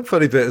 There's one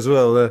funny bit as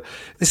well.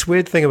 This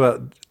weird thing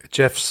about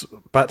Jeff's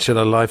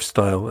bachelor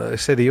lifestyle. I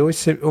said he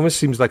almost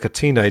seems like a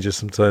teenager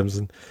sometimes.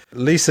 And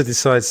Lisa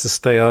decides to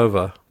stay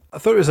over. I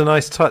thought it was a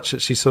nice touch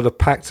that she sort of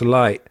packed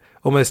light,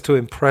 almost to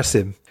impress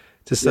him,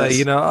 to say,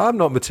 yes, I'm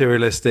not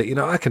materialistic.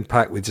 I can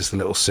pack with just a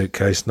little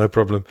suitcase, no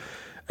problem.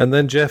 And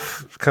then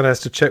Jeff kind of has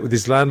to check with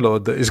his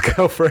landlord that his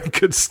girlfriend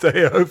could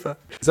stay over.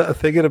 Is that a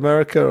thing in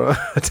America? Or,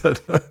 I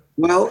don't know.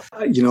 Well,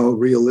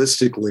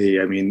 realistically,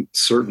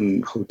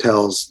 certain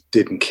hotels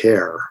didn't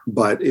care,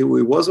 but it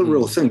was a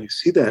real thing. You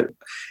see that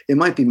it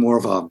might be more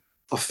of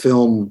a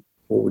film,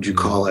 what would you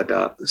call it?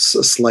 A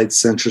slight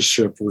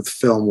censorship with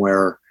film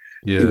where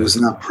it was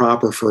not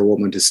proper for a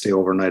woman to stay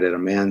overnight at a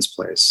man's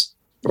place,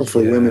 or for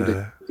women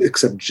to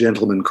accept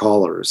gentlemen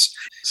callers.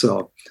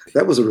 So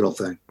that was a real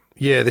thing.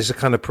 Yeah, there's a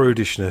kind of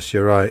prudishness,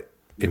 you're right,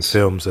 in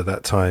films at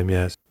that time,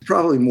 yes.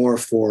 Probably more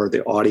for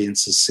the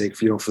audience's sake,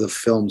 for the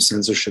film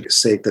censorship's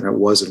sake than it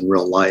was in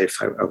real life,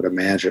 I would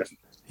imagine.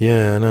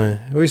 Yeah, I know.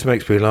 It always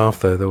makes me laugh,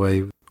 though, the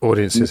way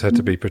audiences had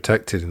to be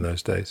protected in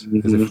those days.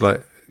 As if,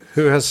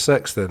 who has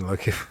sex then?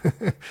 If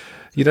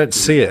you don't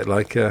see it,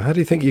 how do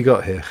you think you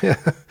got here?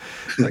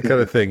 That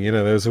kind of thing,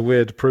 there was a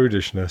weird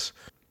prudishness.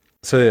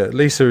 So, yeah,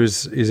 Lisa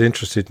is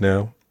interested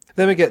now.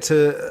 Then we get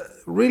to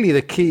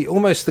really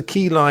almost the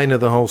key line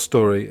of the whole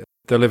story,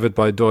 delivered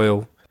by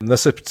Doyle. And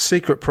that's a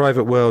secret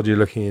private world you're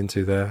looking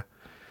into there.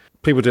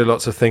 People do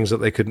lots of things that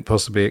they couldn't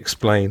possibly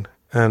explain.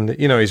 And,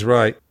 he's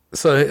right.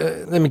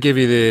 So let me give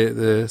you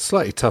the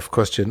slightly tough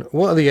question.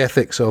 What are the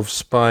ethics of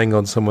spying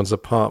on someone's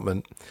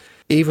apartment,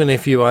 even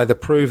if you either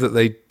prove that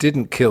they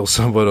didn't kill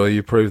someone or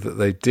you prove that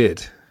they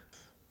did?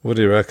 What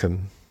do you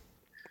reckon?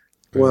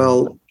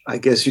 Well, I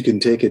guess you can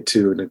take it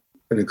to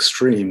an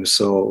extreme.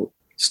 So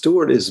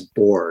Stewart is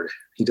bored.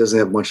 He doesn't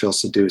have much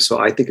else to do. So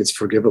I think it's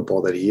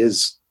forgivable that he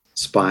is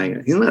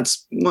spying.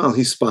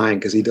 He's spying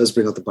because he does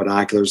bring out the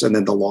binoculars and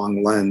then the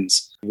long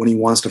lens when he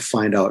wants to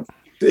find out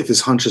if his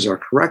hunches are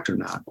correct or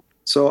not.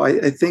 So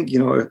I think,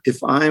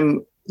 if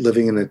I'm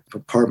living in an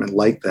apartment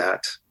like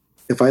that,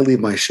 if I leave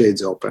my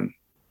shades open,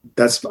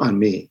 that's on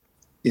me.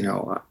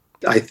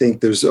 I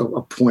think there's a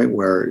point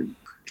where,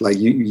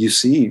 you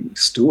see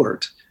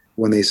Stewart,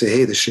 when they say,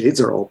 hey, the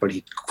shades are open,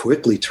 he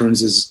quickly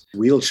turns his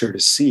wheelchair to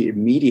see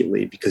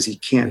immediately because he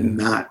can't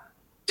not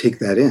take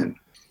that in.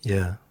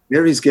 Yeah.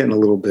 There he's getting a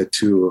little bit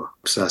too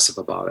obsessive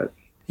about it.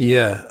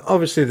 Yeah.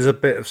 Obviously, there's a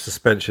bit of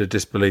suspension of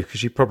disbelief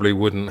because you probably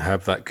wouldn't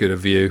have that good a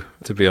view,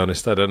 to be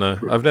honest. I don't know.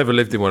 I've never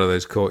lived in one of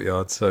those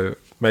courtyards, so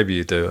maybe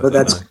you do. But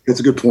that's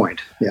a good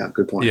point. Yeah,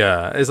 good point.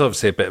 Yeah, there's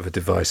obviously a bit of a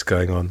device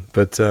going on.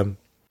 But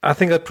I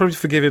think I'd probably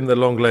forgive him the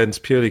long lens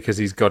purely because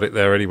he's got it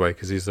there anyway,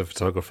 because he's a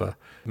photographer.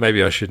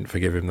 Maybe I shouldn't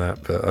forgive him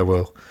that, but I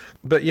will.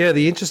 But yeah,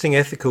 the interesting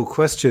ethical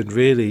question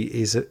really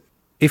is that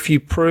if you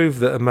prove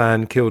that a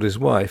man killed his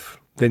wife,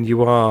 then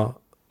you are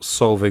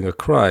solving a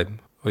crime,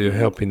 or you're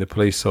helping the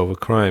police solve a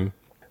crime.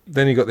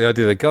 Then you've got the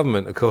idea of the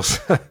government, of course,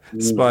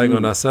 spying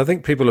on us. And I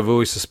think people have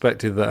always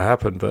suspected that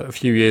happened, but a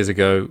few years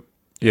ago,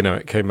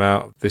 it came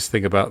out, this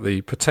thing about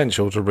the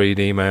potential to read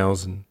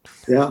emails,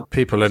 and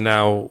people are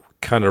now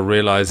kind of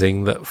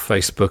realizing that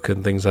Facebook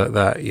and things like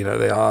that,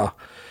 they are,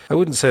 I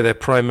wouldn't say they're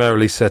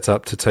primarily set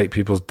up to take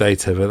people's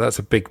data, but that's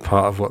a big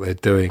part of what they're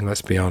doing,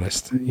 let's be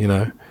honest,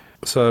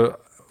 So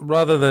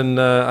rather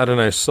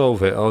than,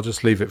 solve it, I'll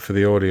just leave it for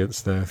the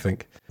audience there, I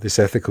think, this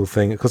ethical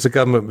thing. Because the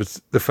government,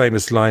 the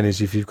famous line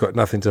is, if you've got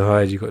nothing to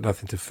hide, you've got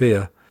nothing to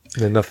fear.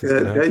 then nothing's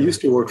going to happen. That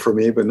used to work for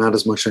me, but not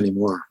as much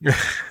anymore.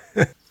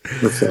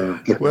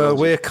 Well,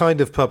 we're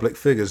kind of public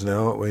figures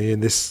now, aren't we? In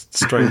this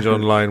strange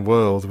online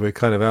world, we're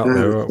kind of out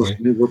there, aren't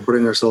we? We're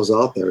putting ourselves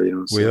out there,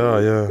 So we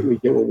are, yeah. We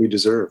get what we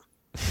deserve.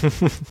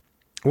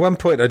 One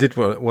point I did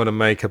want to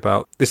make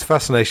about this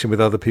fascination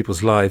with other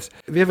people's lives.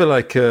 Have you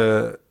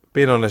ever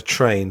been on a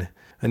train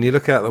and you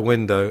look out the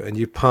window and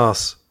you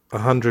pass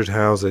 100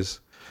 houses?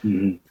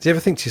 Mm-hmm. Do you ever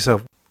think to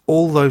yourself,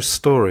 all those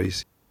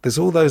stories, there's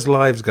all those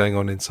lives going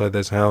on inside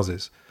those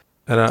houses?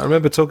 And I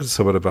remember talking to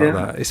someone about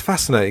that. It's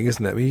fascinating,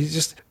 isn't it? I mean, you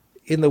just,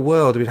 in the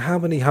world, how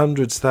many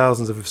hundreds,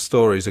 thousands of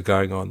stories are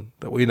going on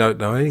that we don't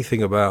know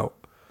anything about,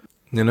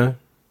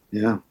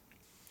 Yeah.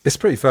 It's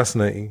pretty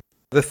fascinating.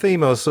 The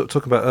theme I was sort of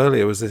talking about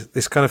earlier was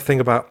this kind of thing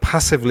about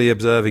passively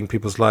observing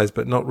people's lives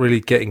but not really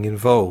getting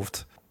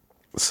involved.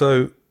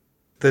 So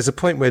there's a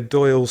point where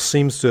Doyle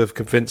seems to have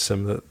convinced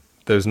them that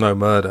there's no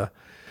murder.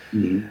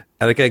 Mm-hmm.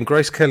 And again,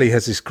 Grace Kelly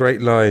has this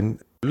great line,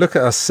 "Look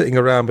at us sitting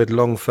around with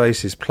long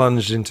faces,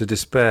 plunged into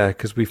despair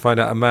because we find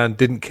out a man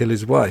didn't kill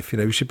his wife.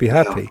 We should be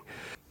happy." Yeah.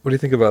 What do you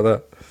think about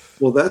that?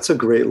 Well, that's a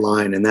great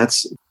line. And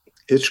that's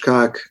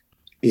Hitchcock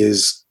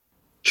is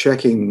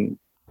checking,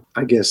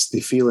 I guess,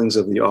 the feelings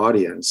of the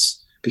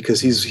audience,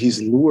 because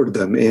he's lured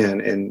them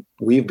in and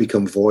we've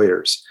become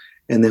voyeurs.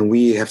 And then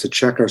we have to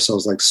check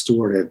ourselves like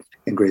Stewart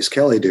and Grace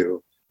Kelly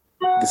do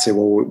to say,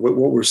 well,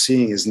 what we're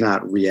seeing is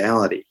not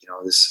reality.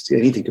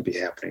 Anything could be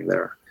happening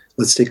there.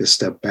 Let's take a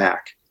step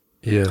back.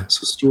 Yeah.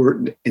 So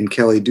Stewart and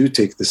Kelly do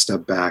take the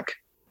step back,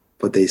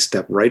 but they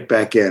step right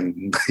back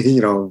in,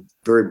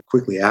 very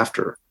quickly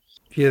after.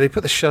 Yeah, they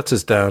put the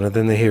shutters down and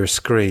then they hear a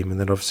scream, and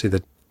then obviously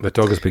the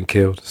dog has been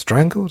killed.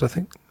 Strangled, I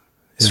think.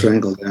 Yeah.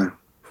 Strangled, yeah.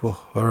 Oh,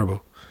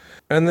 horrible.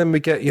 And then we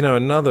get,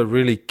 another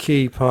really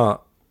key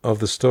part of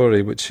the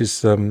story, which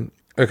is, like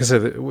I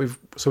said, we've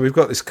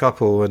got this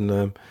couple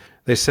and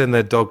they send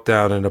their dog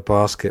down in a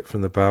basket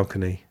from the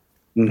balcony,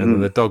 mm-hmm. and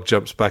then the dog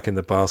jumps back in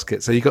the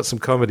basket. So you got some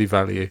comedy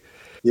value.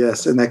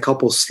 Yes, and that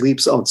couple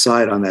sleeps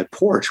outside on that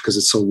porch because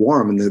it's so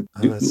warm in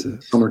the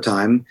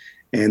summertime.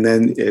 And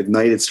then at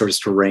night it starts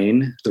to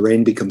rain. The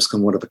rain becomes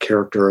somewhat of a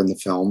character in the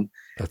film.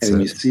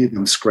 You see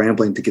them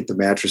scrambling to get the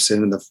mattress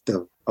in, and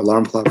the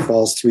alarm clock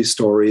falls 3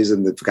 stories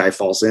and the guy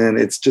falls in.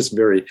 It's just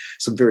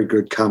some very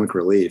good comic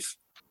relief.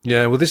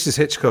 Yeah, well, this is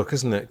Hitchcock,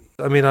 isn't it?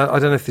 I mean, I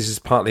don't know if this is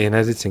partly an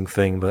editing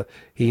thing, but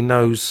he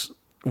knows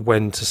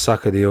when to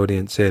sucker the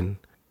audience in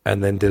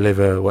and then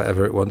deliver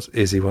whatever he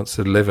wants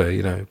to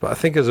deliver, But I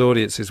think as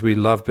audiences, we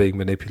love being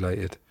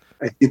manipulated.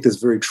 I think that's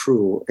very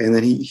true. And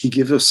then he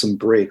gives us some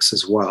breaks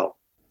as well.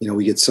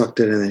 We get sucked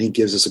in and then he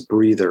gives us a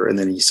breather and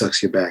then he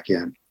sucks you back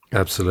in.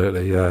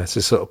 Absolutely, yeah. It's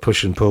a sort of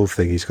push and pull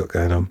thing he's got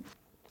going on.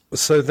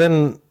 So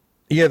then,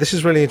 yeah, this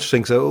is really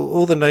interesting. So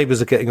all the neighbours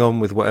are getting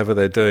on with whatever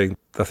they're doing.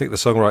 I think the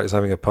songwriter's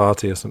having a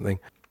party or something.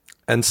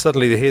 And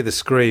suddenly they hear the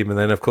scream, and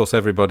then, of course,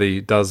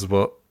 everybody does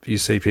what you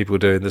see people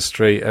do in the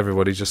street.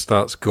 Everybody just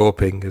starts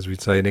gawping, as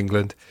we'd say in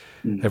England.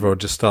 Mm. Everyone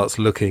just starts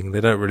looking.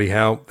 They don't really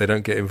help. They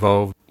don't get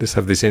involved. Just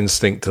have this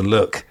instinct to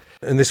look.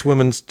 And this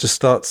woman just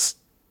starts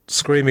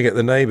screaming at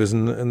the neighbours,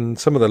 and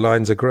some of the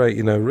lines are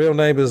great. Real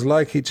neighbours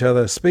like each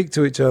other, speak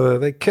to each other.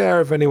 They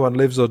care if anyone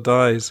lives or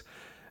dies.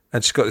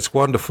 And she's got this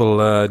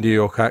wonderful New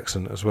York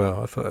accent as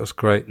well. I thought that was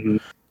great.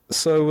 Mm.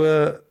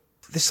 So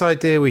this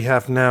idea we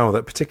have now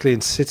that particularly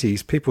in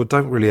cities, people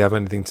don't really have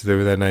anything to do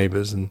with their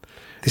neighbours, and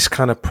this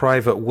kind of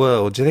private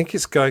world, do you think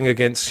it's going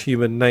against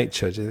human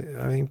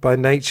nature? By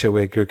nature,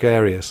 we're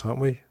gregarious, aren't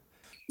we?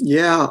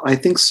 Yeah, I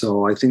think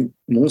so. I think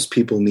most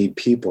people need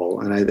people,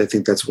 and I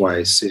think that's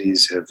why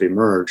cities have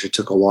emerged. It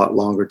took a lot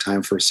longer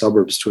time for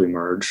suburbs to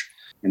emerge,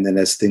 and then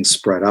as things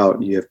spread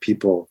out, you have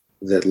people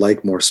that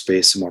like more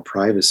space and more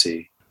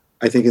privacy.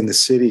 I think in the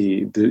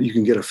city, you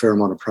can get a fair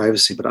amount of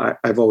privacy, but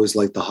I've always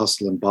liked the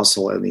hustle and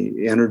bustle and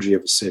the energy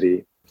of a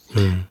city.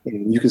 Mm.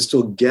 And you can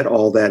still get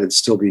all that and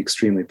still be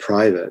extremely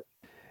private.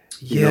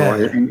 Yeah.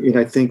 And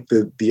I think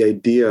the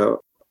idea,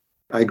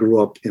 I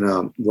grew up in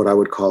what I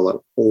would call an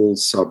old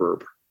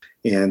suburb,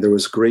 and there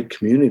was great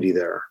community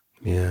there.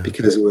 Yeah.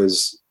 Because it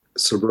was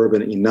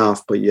suburban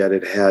enough, but yet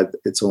it had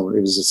its own,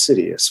 it was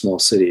a small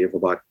city of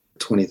about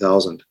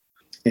 20,000.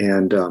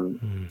 And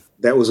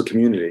that was a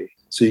community.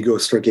 So you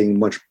start getting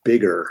much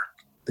bigger.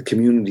 The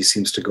community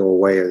seems to go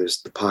away.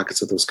 The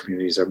pockets of those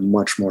communities are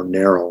much more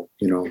narrow,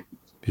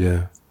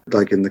 Yeah.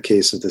 Like in the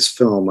case of this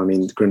film,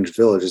 Greenwich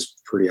Village is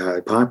pretty highly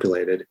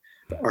populated.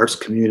 The arts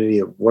community,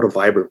 what a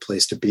vibrant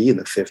place to be in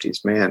the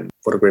 50s. Man,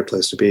 what a great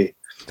place to be.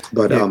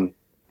 But,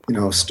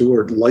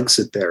 Stewart likes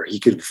it there. He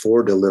could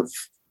afford to live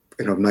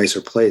in a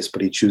nicer place,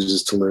 but he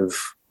chooses to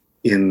live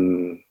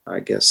in, I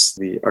guess,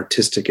 the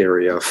artistic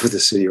area of the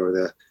city or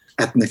the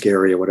ethnic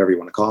area, whatever you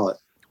want to call it.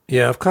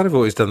 Yeah, I've kind of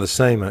always done the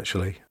same,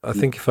 actually. I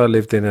think if I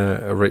lived in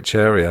a rich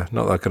area,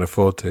 not that I can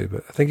afford to,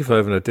 but I think if I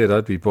ever did,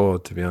 I'd be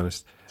bored, to be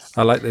honest.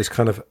 I like those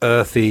kind of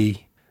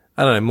earthy,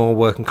 I don't know, more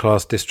working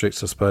class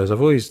districts, I suppose.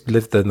 I've always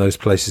lived in those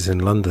places in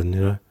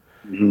London,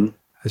 Mm-hmm.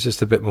 There's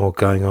just a bit more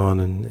going on,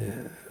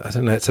 and I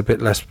don't know, it's a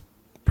bit less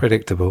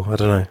predictable. I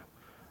don't know.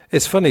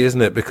 It's funny,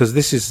 isn't it? Because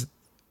this is,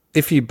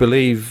 if you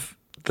believe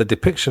the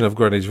depiction of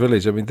Greenwich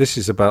Village, I mean, this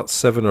is about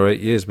 7 or 8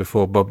 years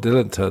before Bob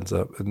Dylan turns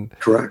up. And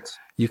Correct.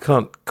 you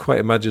can't quite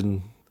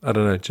imagine, I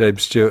don't know,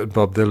 James Stewart and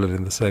Bob Dylan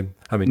in the same,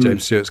 I mean,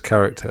 James Stewart's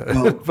character.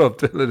 Well, Bob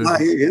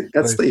Dylan.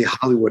 That's the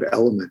Hollywood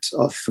element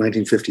of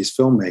 1950s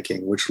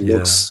filmmaking, which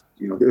looks,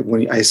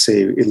 when I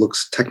say it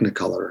looks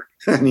technicolor,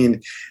 I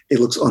mean, it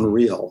looks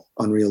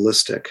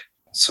unrealistic.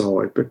 So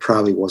it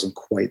probably wasn't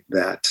quite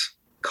that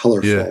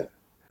colorful. Yeah.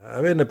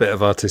 I mean, a bit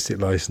of artistic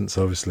license,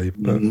 obviously,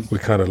 but we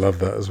kind of love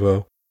that as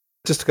well.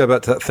 Just to go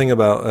back to that thing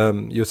about,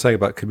 you were saying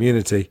about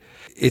community,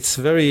 it's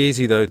very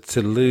easy, though,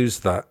 to lose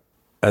that.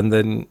 And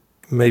then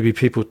maybe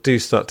people do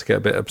start to get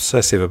a bit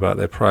obsessive about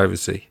their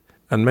privacy.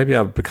 And maybe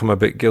I've become a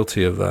bit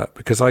guilty of that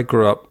because I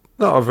grew up,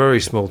 not a very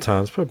small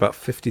town, it's probably about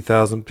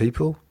 50,000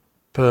 people.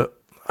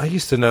 But I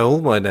used to know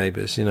all my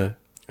neighbours,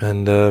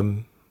 and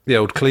the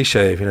old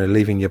cliche of,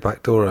 leaving your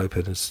back door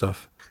open and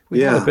stuff.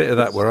 We had a bit of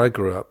that where I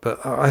grew up,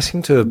 but I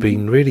seem to have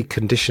been really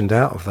conditioned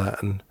out of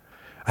that. And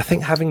I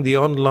think having the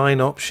online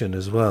option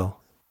as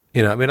well,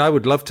 I mean, I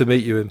would love to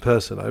meet you in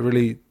person. I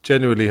really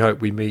genuinely hope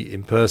we meet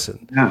in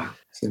person. Yeah.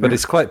 But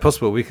it's quite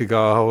possible we could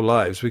go our whole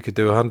lives. We could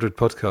do 100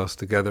 podcasts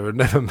together and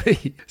never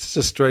meet. It's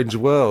a strange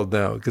world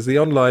now because the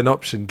online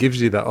option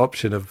gives you that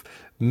option of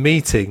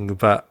meeting,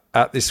 but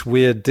at this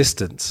weird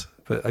distance.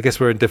 But I guess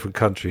we're in different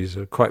countries,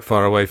 we're quite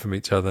far away from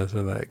each other,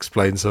 so that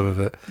explains some of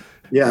it.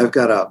 Yeah, I've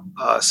got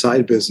a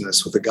side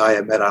business with a guy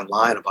I met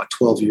online about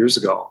 12 years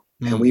ago.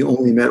 And we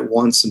only met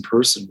once in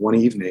person one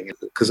evening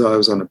because I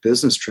was on a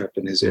business trip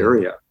in his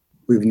area.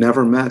 We've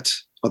never met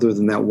other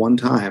than that one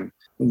time.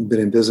 We've been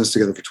in business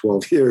together for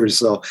 12 years.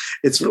 So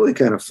it's really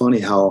kind of funny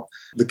how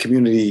the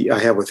community I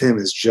have with him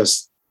is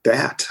just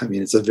that. I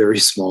mean, it's a very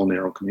small,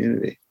 narrow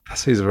community. That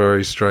seems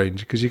very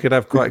strange because you could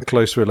have quite a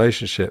close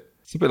relationship.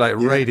 It's a bit like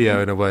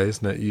radio in a way,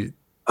 isn't it?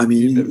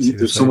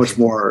 There's so much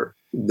more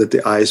that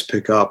the eyes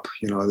pick up.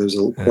 There's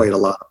quite a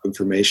lot of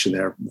information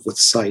there with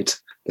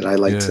sight that I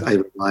I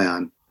rely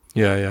on.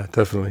 Yeah,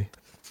 definitely.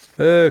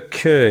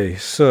 Okay,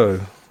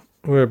 so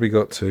where have we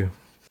got to?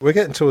 We're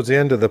getting towards the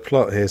end of the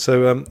plot here.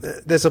 So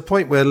there's a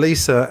point where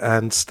Lisa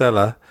and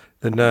Stella,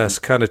 the nurse,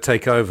 kind of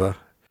take over.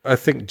 I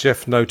think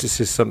Jeff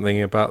notices something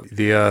about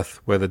the earth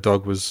where the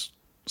dog was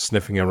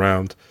sniffing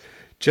around.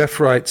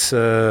 Jeff writes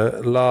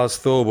Lars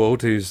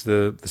Thorwald, who's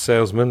the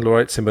salesman,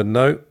 writes him a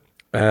note,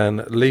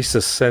 and Lisa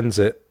sends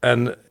it.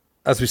 And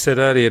as we said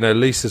earlier,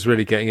 Lisa's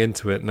really getting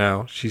into it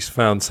now. She's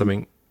found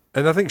something,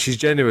 and I think she's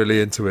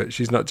genuinely into it.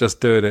 She's not just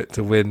doing it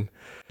to win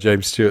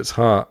James Stewart's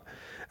heart.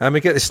 And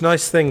we get this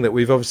nice thing that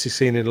we've obviously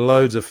seen in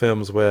loads of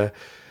films where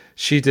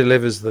she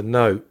delivers the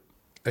note.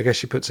 I guess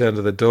she puts it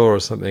under the door or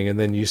something, and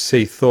then you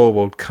see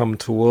Thorwald come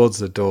towards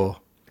the door.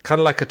 Kind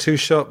of like a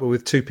two-shot, but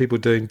with two people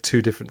doing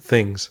two different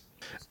things.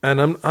 And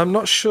I'm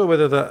not sure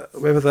whether that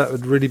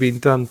had really been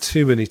done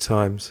too many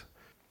times.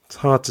 It's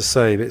hard to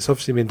say, but it's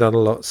obviously been done a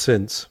lot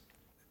since.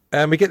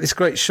 And we get this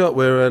great shot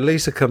where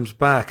Lisa comes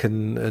back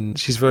and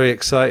she's very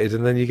excited,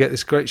 and then you get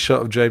this great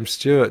shot of James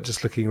Stewart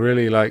just looking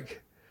really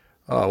like,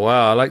 oh,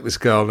 wow, I like this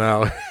girl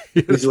now.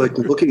 He's like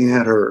looking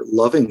at her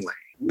lovingly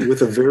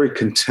with a very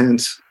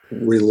content,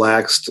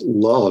 relaxed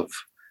love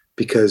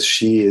because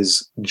she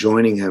is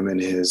joining him in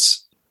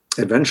his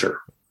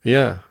adventure.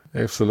 Yeah,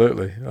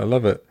 absolutely. I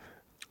love it.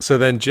 So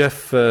then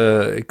Jeff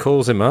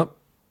calls him up,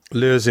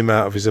 lures him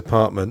out of his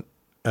apartment,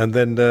 and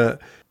then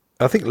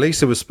I think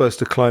Lisa was supposed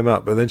to climb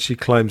up, but then she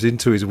climbs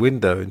into his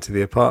window, into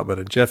the apartment,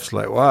 and Jeff's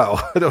like,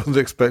 wow, I wasn't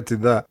expecting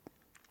that.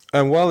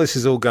 And while this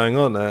is all going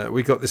on,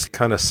 we got this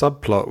kind of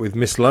subplot with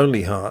Miss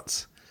Lonely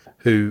Hearts,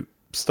 who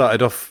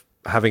started off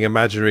having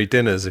imaginary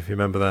dinners, if you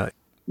remember that.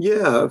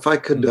 Yeah, if I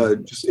could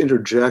just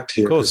interject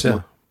here. Of course,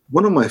 yeah.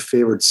 One of my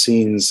favorite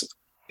scenes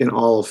in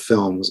all of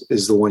films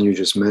is the one you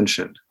just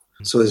mentioned.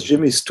 So as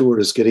Jimmy Stewart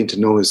is getting to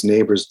know his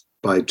neighbors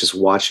by just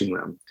watching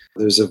them,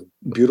 there's a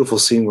beautiful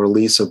scene where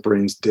Lisa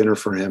brings dinner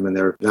for him and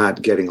they're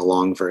not getting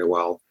along very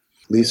well.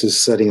 Lisa's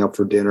setting up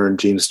for dinner and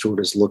James Stewart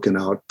is looking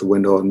out the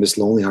window and Miss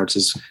Lonely Hearts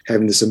is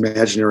having this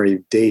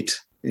imaginary date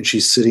and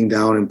she's sitting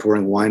down and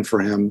pouring wine for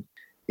him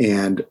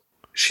and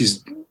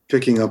she's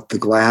picking up the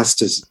glass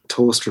to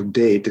toast her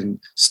date and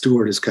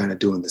Stewart is kind of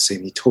doing the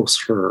same. He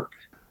toasts her.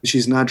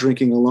 She's not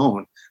drinking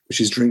alone, but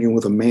she's drinking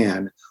with a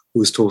man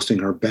who is toasting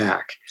her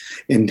back.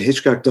 And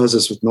Hitchcock does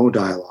this with no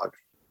dialogue.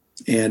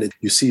 And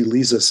you see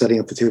Lisa setting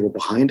up the table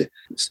behind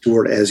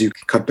Stewart as you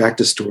cut back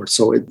to Stewart.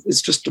 So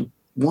it's just a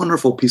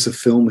wonderful piece of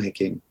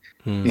filmmaking.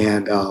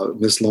 And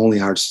Miss Lonely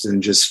Hearts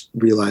then just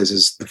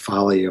realizes the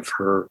folly of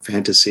her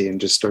fantasy and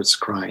just starts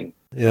crying.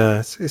 Yeah,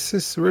 it's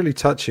just really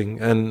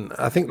touching. And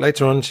I think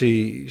later on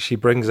she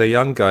brings a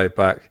young guy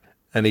back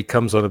and he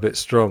comes on a bit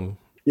strong.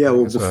 Yeah,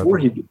 well,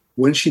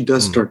 when she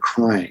does start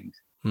crying,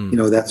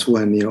 that's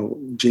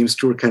when, James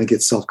Stewart kind of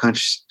gets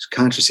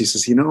self-conscious. He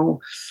says,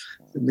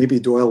 maybe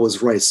Doyle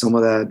was right. Some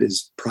of that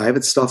is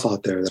private stuff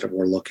out there that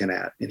we're looking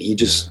at. And he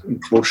just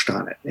encroached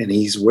on it and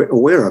he's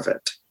aware of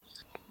it.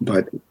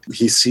 But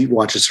he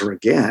watches her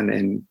again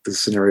in the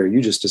scenario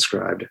you just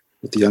described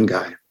with the young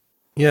guy.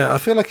 Yeah, I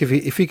feel like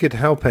if he could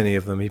help any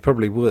of them, he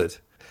probably would.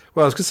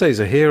 Well, I was going to say he's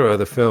a hero of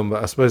the film,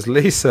 but I suppose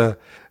Lisa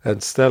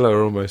and Stella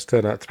almost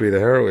turn out to be the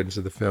heroines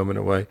of the film in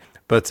a way.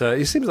 But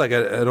he seems like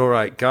an all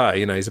right guy.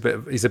 You know, he's a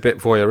bit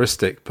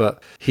voyeuristic,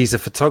 but he's a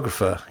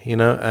photographer. You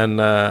know, and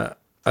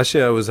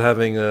actually, I was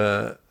having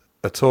a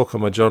talk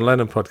on my John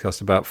Lennon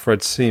podcast about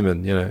Fred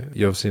Seaman. You know,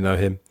 you obviously know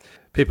him.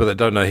 People that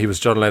don't know, he was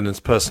John Lennon's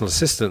personal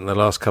assistant in the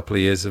last couple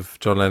of years of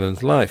John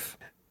Lennon's life.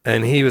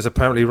 And he was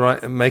apparently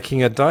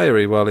making a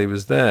diary while he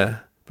was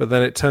there. But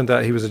then it turned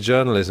out he was a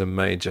journalism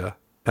major.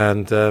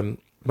 And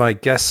my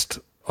guest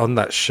on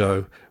that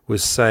show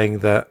was saying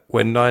that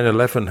when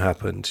 9/11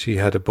 happened, she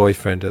had a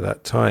boyfriend at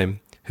that time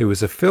who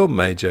was a film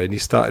major, and he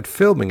started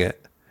filming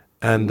it.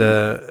 And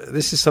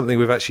this is something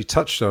we've actually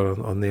touched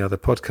on the other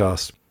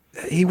podcast.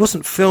 He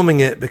wasn't filming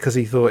it because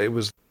he thought it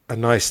was a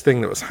nice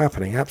thing that was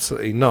happening.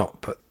 Absolutely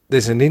not. But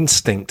there's an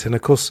instinct. And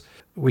of course,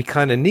 we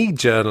kind of need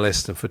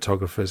journalists and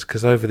photographers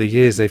because over the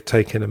years they've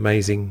taken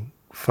amazing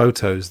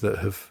photos that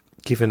have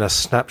given us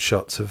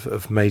snapshots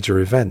of major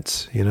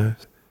events, you know?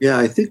 Yeah,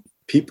 I think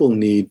people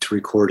need to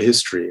record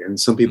history, and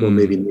some people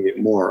maybe need it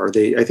more.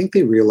 I think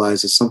they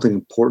realize that something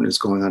important is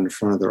going on in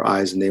front of their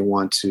eyes and they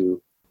want to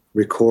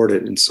record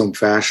it in some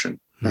fashion.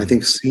 I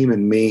think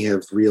Seaman may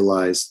have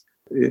realized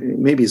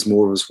maybe it's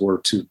more of his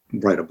work to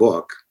write a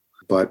book,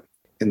 but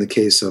in the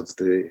case of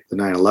the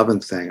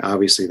 9/11 thing,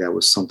 obviously that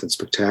was something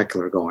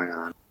spectacular going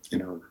on. You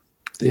know,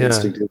 the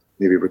instinct to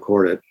maybe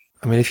record it.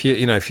 I mean, if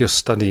you're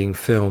studying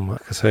film,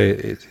 like I say,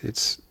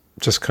 it's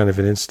just kind of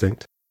an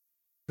instinct.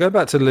 Go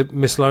back to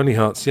Miss Lonely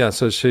Hearts. Yeah,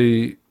 so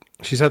she's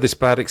had this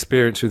bad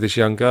experience with this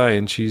young guy,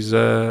 and she's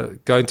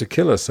going to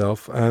kill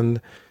herself,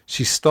 and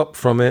she stopped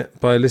from it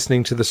by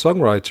listening to the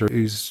songwriter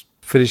who's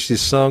finished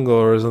his song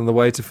or is on the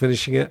way to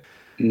finishing it.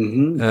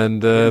 Mm-hmm.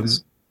 And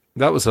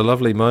that was a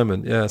lovely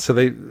moment. Yeah, so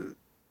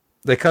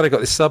they kind of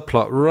got this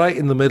subplot right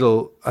in the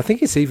middle. I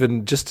think it's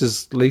even just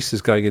as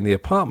Lisa's going in the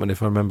apartment,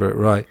 if I remember it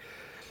right.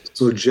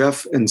 So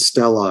Jeff and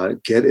Stella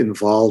get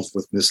involved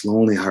with Miss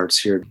Lonely Hearts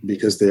here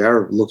because they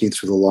are looking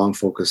through the long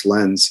focus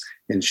lens,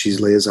 and she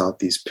lays out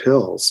these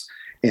pills.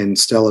 And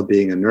Stella,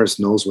 being a nurse,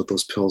 knows what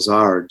those pills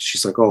are.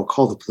 She's like, oh,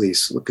 call the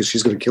police because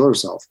she's going to kill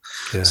herself.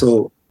 Yeah.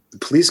 So the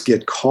police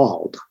get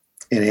called.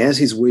 And as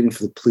he's waiting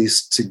for the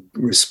police to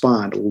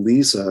respond,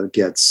 Lisa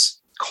gets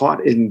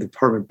caught in the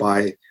apartment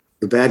by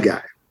the bad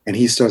guy. And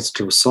he starts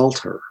to assault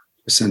her,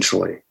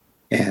 essentially.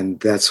 And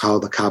that's how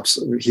the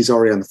cops, he's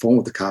already on the phone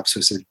with the cops,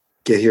 who said,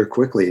 get here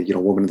quickly. You know,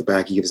 woman in the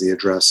back, he gives the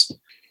address.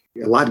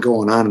 A lot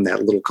going on in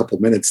that little couple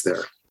minutes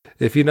there.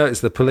 If you notice,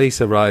 the police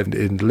arrived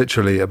in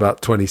literally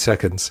about 20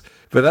 seconds.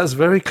 But that's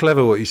very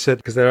clever what you said,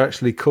 because they're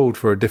actually called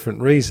for a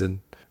different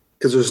reason.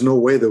 Because there's no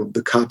way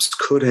the cops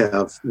could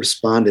have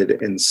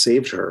responded and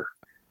saved her.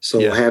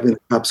 So having the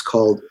cops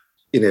called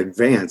in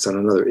advance on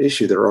another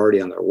issue, they're already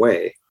on their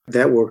way.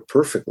 That worked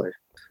perfectly.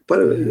 But,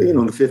 you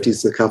know, in the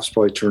 50s, the cops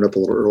probably turned up a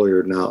little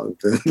earlier now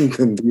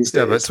than these days.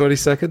 Yeah, about 20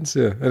 seconds?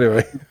 Yeah,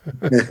 anyway.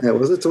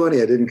 Was it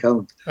 20? I didn't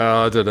count.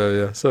 Oh, I don't know,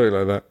 yeah. Something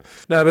like that.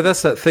 No, but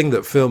that's that thing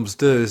that films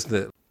do, isn't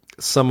it?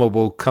 Someone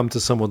will come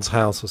to someone's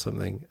house or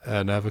something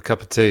and have a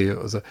cup of tea,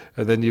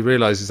 and then you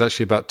realise it's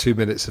actually about 2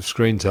 minutes of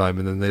screen time,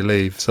 and then they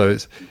leave. So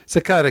it's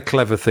a kind of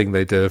clever thing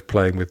they do of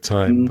playing with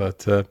time.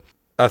 But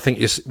I think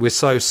we're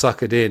so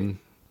suckered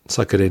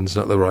in's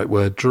not the right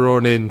word,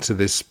 drawn into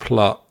this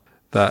plot,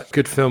 that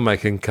good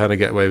filmmaking can kind of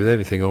get away with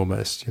anything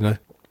almost, you know?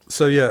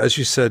 So, yeah, as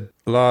you said,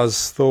 Lars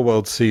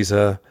Thorwald sees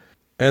her,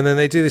 and then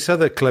they do this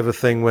other clever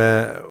thing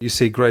where you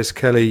see Grace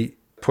Kelly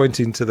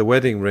pointing to the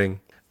wedding ring,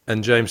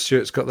 and James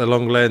Stewart's got the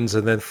long lens,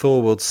 and then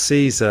Thorwald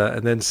sees her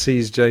and then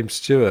sees James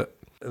Stewart.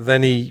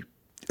 Then he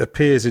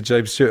appears in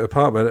James Stewart's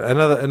apartment.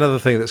 Another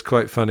thing that's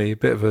quite funny, a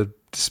bit of a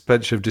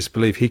suspension of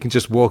disbelief, he can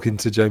just walk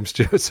into James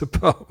Stewart's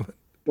apartment.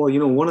 Well, you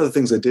know, one of the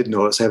things I did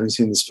notice, having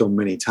seen this film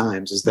many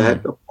times, is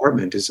that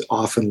apartment is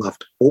often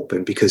left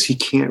open because he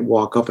can't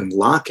walk up and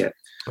lock it.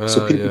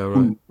 So people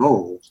don't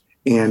know.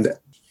 And,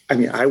 I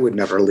mean, I would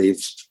never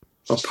leave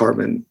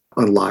apartment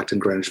unlocked in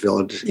Greenwich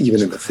Village,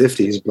 even in the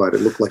 50s, but it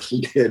looked like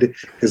he did,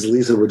 because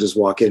Lisa would just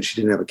walk in. She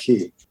didn't have a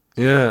key.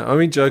 Yeah, I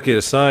mean, joking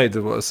aside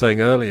of what I was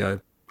saying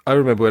earlier, I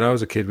remember when I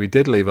was a kid, we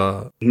did leave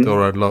our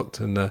door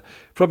unlocked, and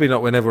probably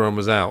not when everyone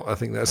was out. I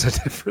think that's a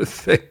different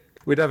thing.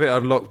 We'd have it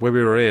unlocked when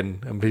we were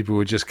in, and people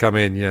would just come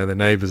in, the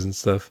neighbours and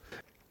stuff.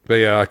 But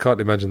yeah, I can't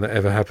imagine that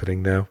ever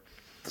happening now.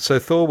 So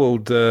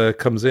Thorwald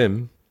comes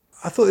in.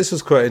 I thought this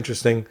was quite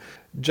interesting.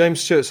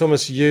 James Stewart's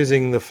almost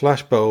using the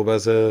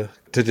flashbulb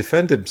to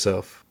defend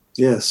himself.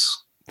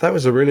 Yes. That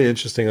was a really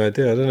interesting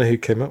idea. I don't know who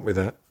came up with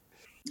that.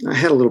 I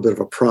had a little bit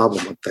of a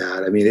problem with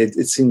that. I mean,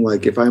 it seemed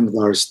like if I'm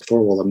Lars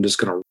Thorwald, I'm just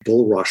going to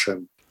bull rush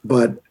him.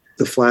 But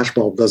the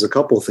flashbulb does a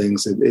couple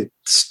things. It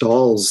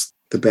stalls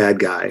the bad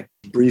guy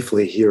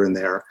briefly here and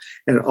there.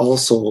 And it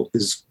also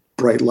is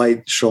bright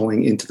light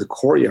showing into the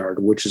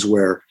courtyard, which is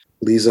where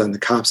Lisa and the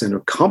cops end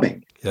up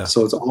coming. Yeah.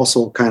 So it's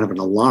also kind of an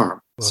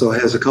alarm. Wow. So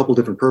it has a couple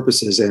different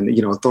purposes. And,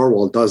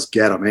 Thorwald does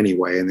get him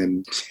anyway. And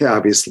then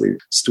obviously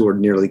Stewart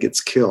nearly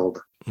gets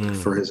killed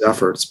for his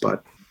efforts.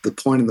 But the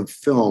point in the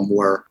film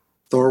where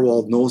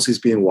Thorwald knows he's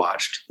being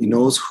watched. He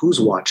knows who's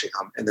watching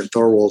him. And then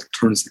Thorwald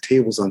turns the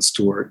tables on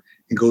Stewart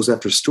and goes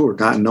after Stewart,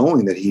 not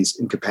knowing that he's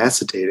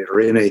incapacitated or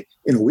in a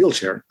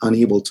wheelchair,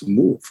 unable to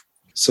move.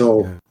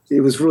 So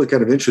it was really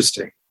kind of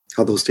interesting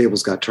how those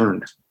tables got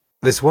turned.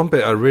 There's one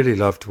bit I really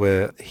loved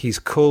where he's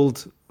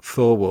called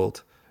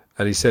Thorwald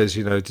and he says,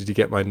 did you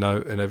get my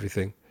note and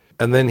everything?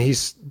 And then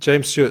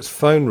James Stewart's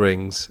phone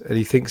rings and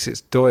he thinks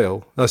it's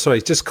Doyle. No, sorry,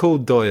 he's just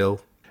called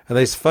Doyle. And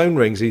his phone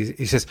rings.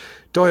 He says,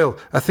 Doyle,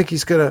 I think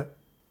he's going to...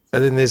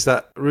 And then there's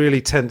that really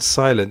tense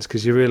silence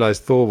because you realise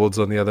Thorwald's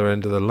on the other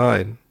end of the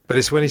line. But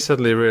it's when he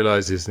suddenly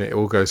realises and it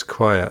all goes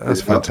quiet.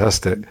 That's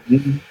fantastic.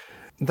 Mm-hmm.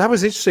 That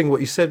was interesting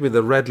what you said with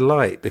the red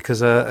light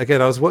because,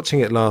 again, I was watching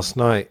it last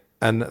night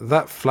and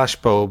that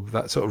flashbulb,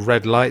 that sort of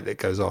red light that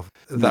goes off,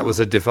 that was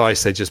a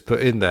device they just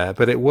put in there,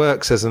 but it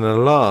works as an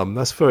alarm.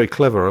 That's very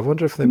clever. I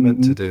wonder if they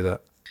meant to do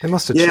that. They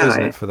must have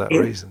chosen it for that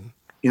reason.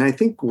 And I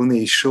think when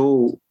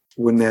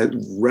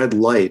that red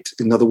light,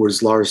 in other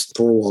words, Lars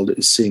Thorwald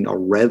is seeing a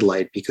red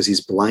light because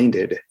he's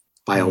blinded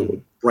by a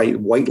bright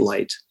white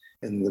light.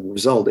 And the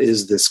result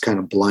is this kind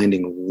of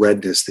blinding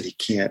redness that he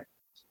can't,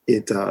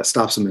 it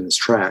stops him in his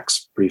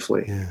tracks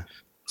briefly. Yeah.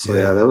 So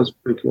that was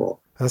pretty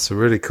cool. That's a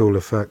really cool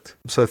effect.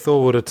 So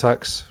Thorwald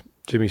attacks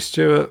Jimmy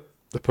Stewart.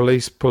 The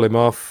police pull him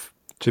off.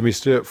 Jimmy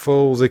Stewart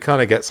falls. He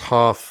kind of gets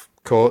half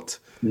caught.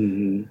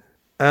 Mm-hmm.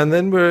 And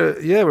then we're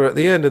at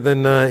the end. And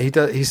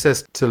then he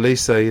says to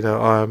Lisa,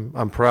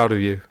 I'm proud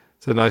of you.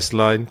 It's a nice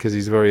line because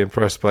he's very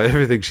impressed by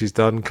everything she's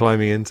done,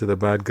 climbing into the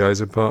bad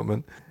guy's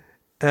apartment.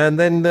 And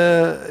then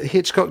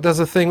Hitchcock does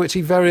a thing which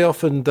he very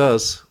often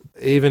does,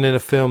 even in a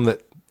film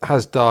that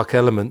has dark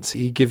elements.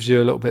 He gives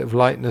you a little bit of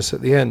lightness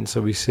at the end.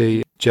 So we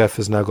see Jeff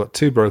has now got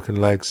 2 broken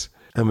legs.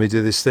 And we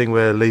do this thing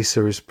where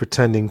Lisa is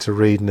pretending to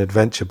read an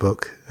adventure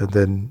book and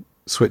then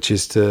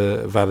switches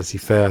to Vanity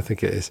Fair, I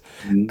think it is.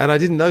 Mm-hmm. And I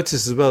didn't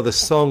notice as well, the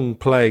song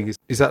playing,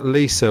 is that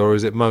Lisa or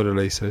is it Mona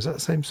Lisa? Is that the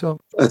same song?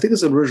 I think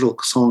it's an original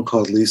song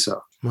called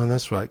Lisa. Well,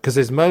 that's right. Because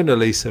there's Mona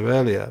Lisa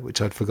earlier,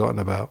 which I'd forgotten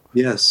about.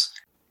 Yes.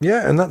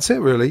 Yeah, and that's it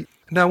really.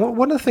 Now,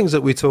 one of the things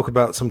that we talk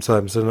about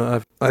sometimes, and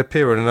I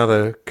appear on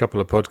another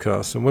couple of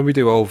podcasts, and when we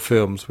do old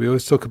films, we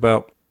always talk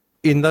about,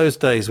 in those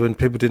days when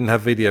people didn't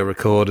have video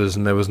recorders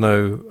and there was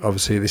no,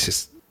 obviously this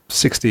is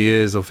 60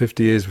 years or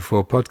 50 years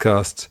before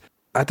podcasts,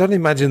 I don't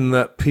imagine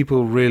that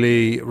people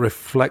really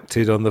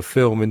reflected on the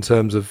film in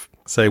terms of,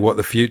 say, what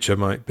the future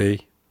might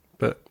be.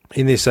 But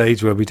in this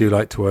age where we do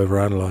like to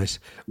overanalyze,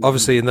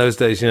 obviously in those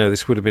days,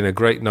 this would have been a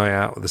great night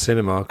out at the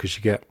cinema because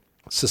you get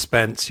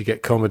suspense, you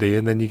get comedy,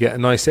 and then you get a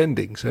nice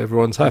ending, so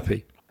everyone's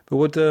happy. But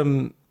what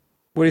do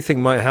you think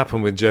might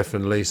happen with Jeff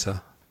and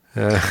Lisa?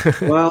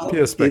 Well,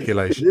 pure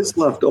speculation. It is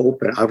left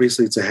open.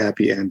 Obviously, it's a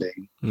happy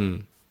ending.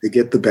 They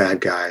get the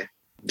bad guy.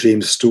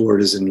 James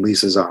Stewart is in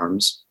Lisa's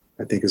arms,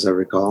 I think, as I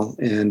recall.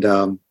 And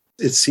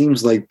it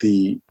seems like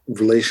the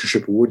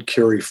relationship would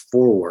carry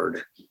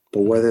forward,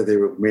 but whether they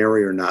would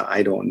marry or not,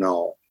 I don't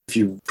know. If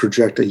you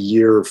project a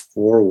year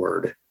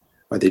forward,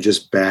 are they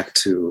just back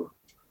to,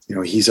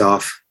 he's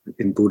off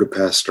in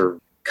Budapest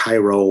or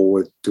Cairo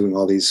with doing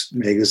all these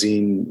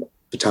magazine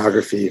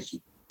photography,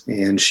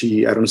 and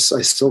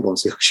I still don't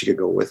see how she could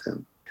go with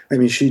him. I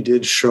mean, she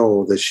did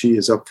show that she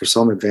is up for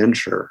some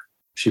adventure.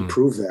 She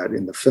proved that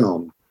in the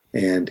film.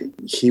 And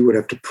he would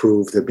have to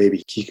prove that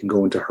maybe he can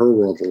go into her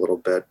world a little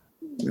bit,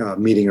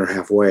 meeting her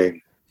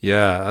halfway.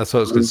 Yeah, that's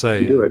what I was going to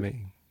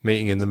say.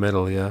 Meeting in the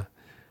middle, yeah.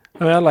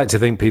 I mean, I like to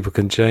think people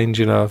can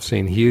change. I've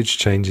seen huge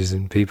changes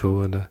in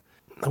people. And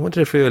I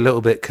wonder if we're a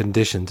little bit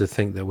conditioned to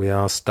think that we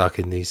are stuck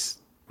in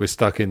we're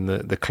stuck in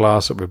the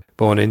class that we're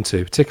born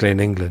into, particularly in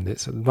England.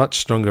 It's much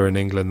stronger in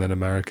England than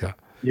America.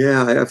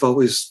 Yeah, I've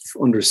always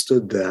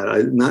understood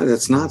that.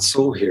 That's not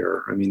so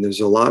here. I mean, there's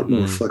a lot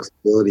more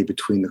flexibility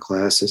between the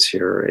classes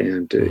here,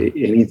 and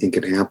anything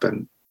can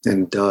happen,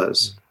 and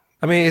does.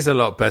 I mean, it is a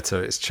lot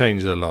better. It's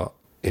changed a lot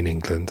in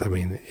England. I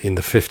mean, in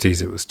the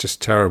 50s, it was just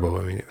terrible.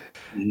 I mean,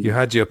 you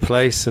had your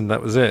place, and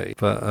that was it.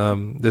 But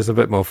there's a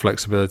bit more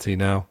flexibility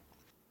now.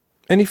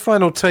 Any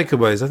final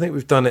takeaways? I think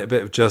we've done it a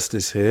bit of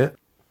justice here.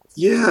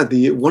 Yeah,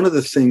 one of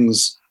the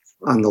things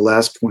on the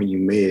last point you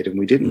made, and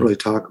we didn't really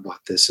talk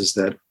about this, is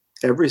that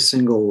every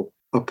single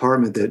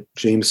apartment that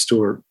James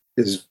Stewart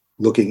is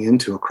looking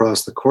into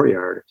across the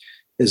courtyard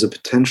is a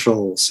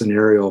potential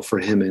scenario for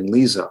him and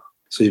Lisa.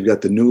 So you've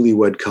got the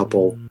newlywed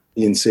couple,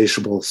 the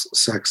insatiable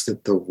sex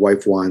that the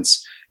wife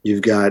wants.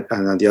 You've got,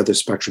 and on the other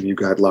spectrum, you've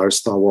got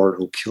Lars Thorwald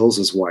who kills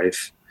his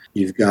wife.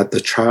 You've got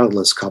the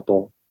childless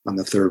couple on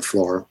the 3rd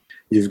floor.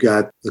 You've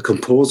got the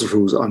composer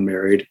who's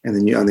unmarried. And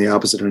then on the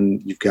opposite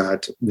end, you've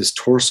got Miss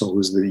Torso,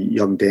 who's the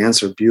young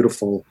dancer,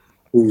 beautiful,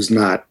 who's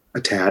not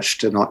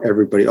attached, and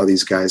all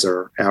these guys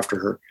are after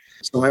her.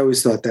 So I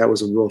always thought that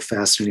was a real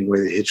fascinating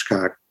way that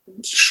Hitchcock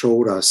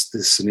showed us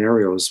the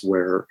scenarios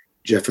where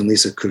Jeff and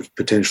Lisa could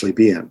potentially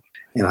be in.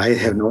 And I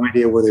have no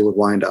idea where they would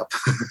wind up.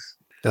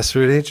 That's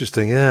really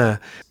interesting, yeah.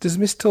 Does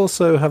Miss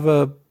Torso have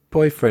a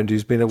boyfriend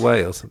who's been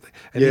away or something.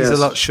 And he's a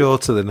lot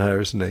shorter than her,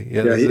 isn't he?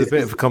 Yeah, there's a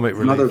bit of a comic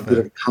relief. Another bit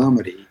of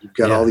comedy. You've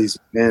got all these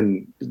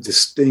men,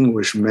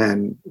 distinguished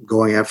men,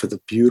 going after the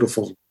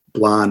beautiful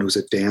blonde who's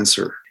a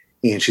dancer.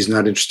 And she's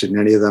not interested in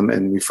any of them.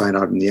 And we find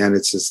out in the end,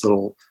 it's this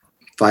little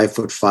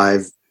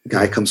 5'5"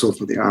 guy comes over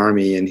from the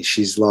army, and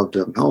she's loved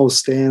him. Oh,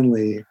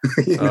 Stanley.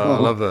 I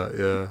love that,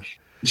 yeah.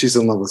 She's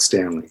in love with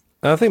Stanley.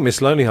 I think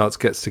Miss Lonely Hearts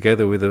gets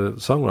together with a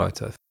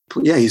songwriter.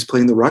 Yeah, he's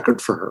playing the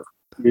record for her.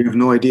 You have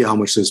no idea how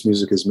much this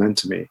music has meant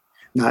to me,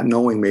 not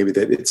knowing maybe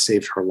that it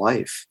saved her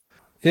life.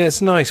 Yeah,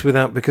 it's nice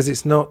because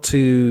it's not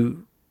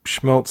too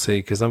schmaltzy,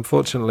 because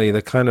unfortunately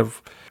the kind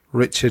of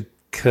Richard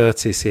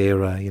Curtis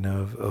era,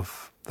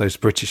 of those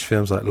British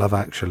films like Love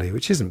Actually,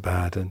 which isn't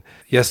bad, and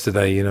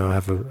Yesterday, I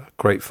have a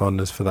great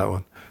fondness for that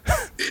one.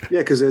 Yeah,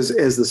 because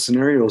as the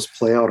scenarios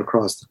play out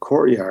across the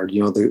courtyard,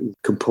 the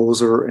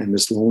composer and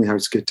Miss Lonely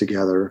Hearts get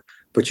together,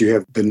 but you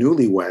have the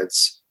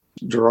newlyweds.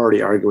 They're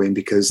already arguing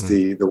because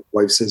the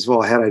wife says,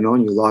 well, had I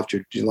known you lost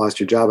your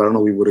job, I don't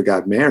know, we would have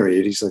got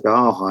married. He's like,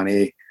 oh,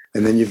 honey.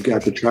 And then you've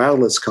got the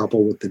childless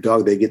couple with the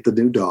dog. They get the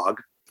new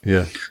dog.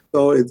 Yeah.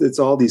 So it's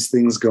all these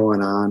things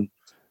going on.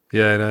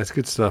 Yeah, no, it's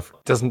good stuff.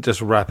 It doesn't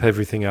just wrap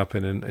everything up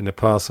in a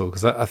parcel,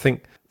 because I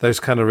think those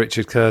kind of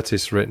Richard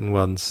Curtis written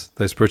ones,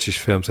 those British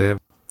films,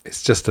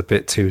 it's just a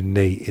bit too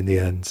neat in the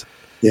end.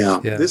 Yeah.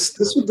 This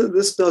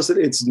does it.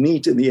 It's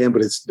neat in the end,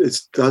 but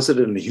it does it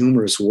in a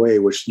humorous way,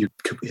 which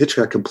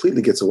Hitchcock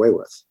completely gets away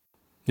with.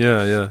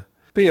 Yeah.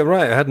 But you're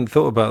right. I hadn't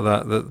thought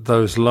about that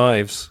those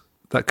lives,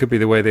 that could be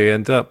the way they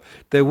end up.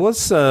 There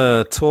was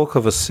talk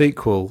of a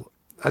sequel.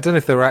 I don't know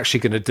if they were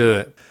actually going to do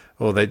it,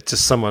 or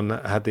someone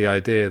had the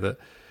idea that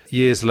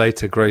years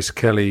later Grace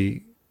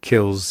Kelly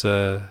kills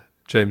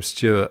James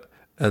Stewart,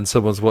 and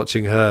someone's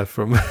watching her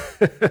from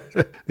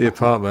the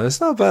apartment. It's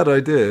not a bad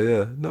idea,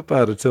 yeah. Not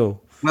bad at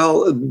all.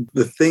 Well,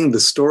 the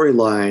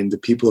storyline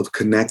that people have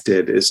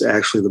connected is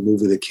actually the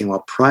movie that came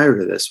out prior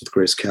to this with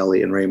Grace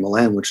Kelly and Ray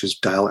Milland, which is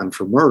Dial M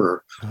for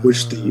Murder,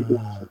 which the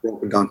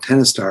broken down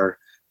tennis star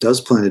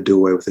does plan to do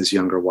away with his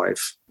younger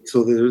wife.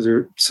 So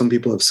there some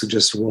people have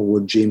suggested, well,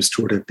 would James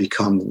Stewart have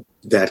become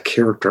that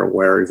character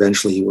where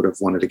eventually he would have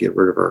wanted to get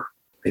rid of her?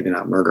 Maybe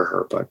not murder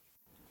her, but...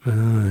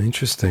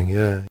 Interesting,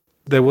 yeah.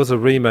 There was a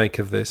remake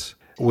of this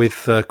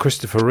with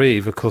Christopher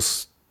Reeve. Of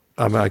course,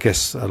 I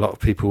guess a lot of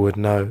people would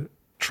know,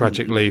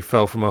 tragically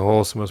fell from a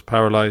horse and was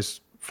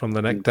paralyzed from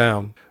the neck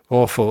down.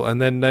 Awful.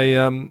 And then they...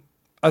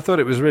 I thought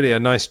it was really a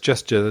nice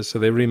gesture, so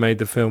they remade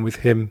the film with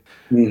him,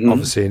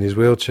 obviously in his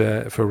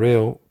wheelchair, for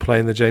real,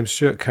 playing the James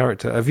Stewart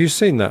character. Have you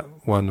seen that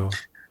one? Or?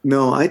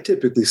 No, I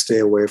typically stay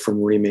away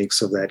from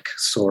remakes of that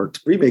sort.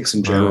 Remakes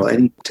in general,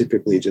 I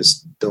typically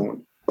just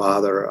don't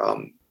bother.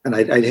 And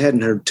I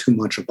hadn't heard too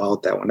much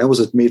about that one. That was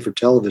a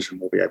made-for-television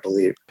movie, I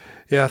believe.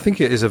 Yeah, I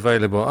think it is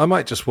available. I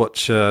might just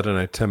watch,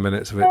 10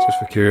 minutes of it just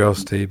for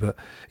curiosity. But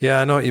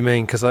yeah, I know what you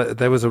mean, because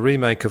there was a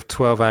remake of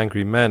 12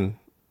 Angry Men,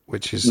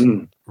 which is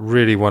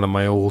really one of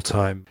my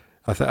all-time.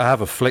 I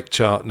have a flick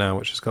chart now,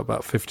 which has got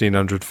about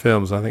 1,500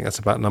 films. I think that's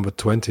about number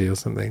 20 or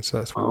something. So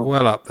that's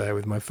well up there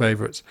with my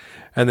favourites.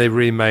 And they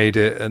remade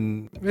it,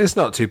 and it's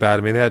not too bad.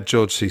 I mean, they had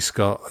George C.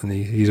 Scott, and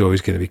he's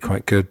always going to be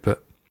quite good,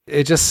 but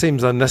it just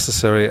seems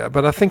unnecessary.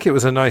 But I think it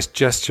was a nice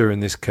gesture in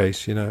this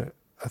case,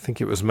 I think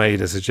it was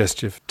made as a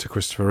gesture to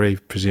Christopher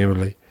Reeve,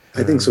 presumably.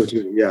 I think so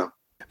too, yeah.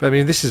 But I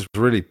mean, this is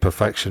really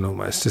perfection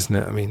almost, isn't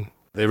it? I mean,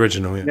 the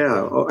original, yeah.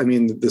 Yeah, I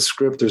mean, the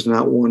script, there's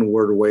not one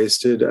word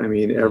wasted. I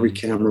mean, every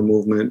camera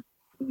movement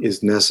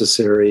is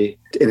necessary,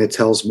 and it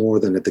tells more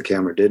than if the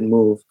camera didn't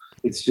move.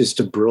 It's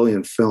just a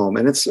brilliant film.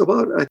 And it's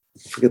about, I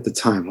forget the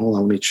time. Hold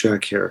on, let me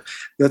check here.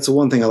 That's the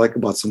one thing I like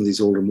about some of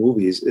these older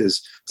movies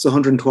is it's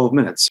 112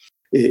 minutes.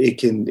 It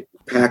can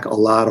pack a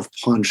lot of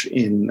punch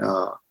in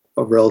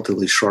a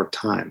relatively short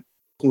time.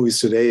 Movies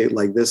today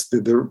like this,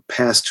 they're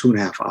past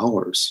 2.5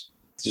 hours.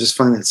 To just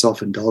find that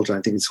self-indulgent,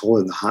 I think it's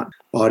holding the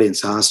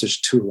audience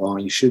hostage too long.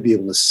 You should be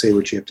able to say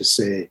what you have to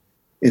say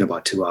in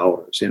about 2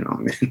 hours, I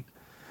mean.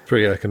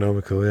 Pretty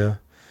economical, yeah.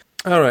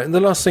 All right, and the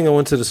last thing I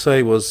wanted to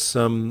say was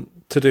to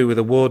do with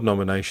award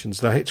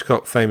nominations. Now,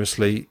 Hitchcock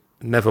famously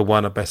never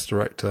won a Best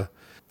Director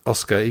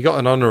Oscar. He got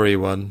an honorary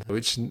one,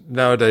 which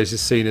nowadays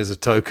is seen as a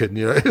token.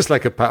 It's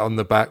like a pat on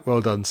the back.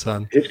 Well done,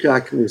 son.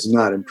 Hitchcock was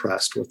not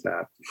impressed with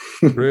that.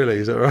 Really?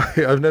 Is that right?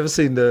 I've never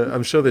seen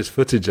I'm sure there's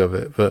footage of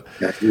it, but...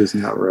 Yeah, he was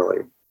not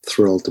really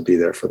thrilled to be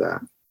there for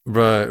that.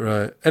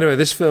 Right. Anyway,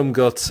 this film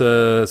got,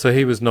 so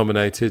he was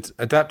nominated,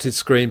 adapted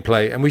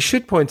screenplay, and we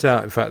should point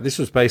out, in fact, this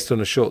was based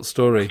on a short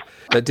story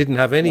that didn't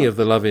have any of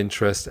the love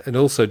interest and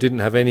also didn't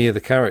have any of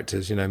the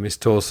characters, Miss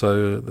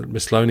Torso,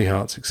 Miss Lonely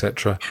Hearts,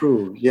 etc.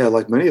 True. Yeah,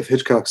 like many of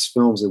Hitchcock's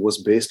films, it was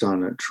based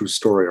on a true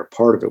story, or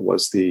part of it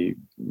was the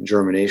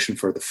germination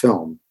for the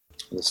film.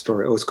 The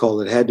story, it was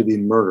called It Had to Be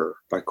Murder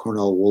by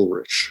Cornell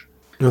Woolrich.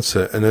 That's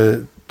it. And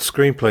a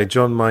screenplay,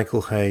 John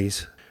Michael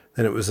Hayes.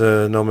 Then it was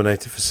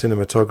nominated for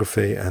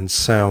cinematography and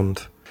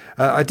sound.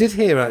 I did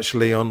hear,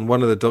 actually, on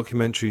one of the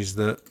documentaries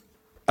that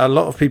a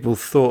lot of people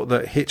thought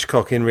that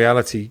Hitchcock, in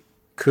reality,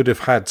 could have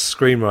had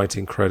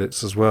screenwriting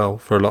credits as well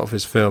for a lot of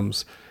his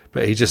films,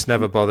 but he just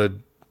never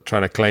bothered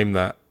trying to claim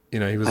that. You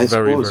know, he was I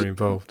very, suppose very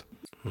involved.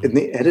 in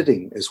the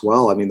editing as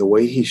well. I mean, the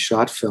way he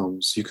shot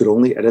films, you could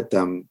only edit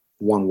them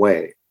one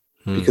way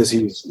because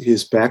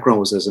his background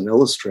was as an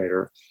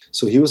illustrator.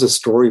 So he was a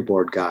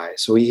storyboard guy.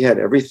 So he had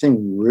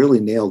everything really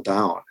nailed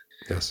down.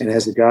 Yes. And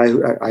as a guy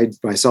who I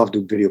myself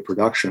do video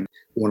production,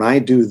 when I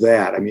do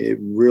that, I mean, it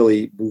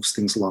really moves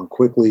things along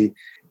quickly.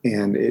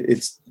 And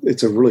it's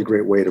a really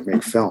great way to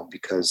make film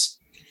because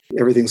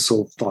everything's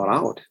so thought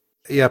out.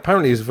 Yeah,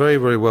 apparently he was very,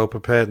 very well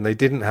prepared, and they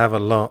didn't have a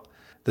lot.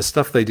 The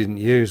stuff they didn't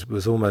use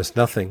was almost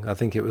nothing. I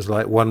think it was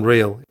like one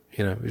reel,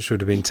 you know, which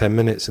would have been 10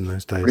 minutes in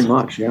those days. Pretty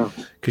much, yeah.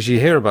 Because you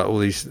hear about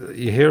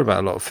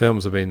a lot of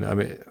films. I mean,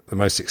 the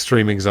most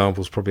extreme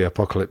example is probably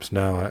Apocalypse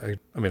Now.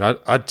 I mean,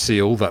 I'd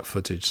see all that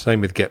footage.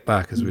 Same with Get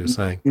Back, as we were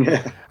saying.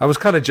 Yeah. I was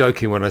kind of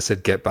joking when I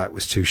said Get Back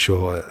was too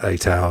short at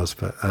 8 hours,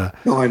 but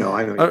no, I know.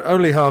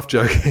 Only half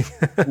joking.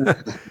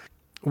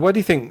 Why do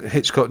you think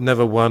Hitchcock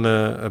never won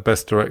a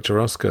Best Director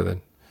Oscar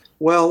then?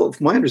 Well,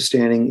 my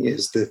understanding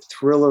is the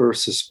thriller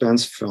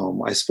suspense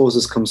film, I suppose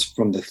this comes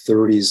from the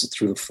 30s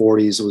through the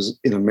 40s. It was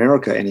in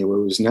America anyway.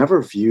 It was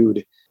never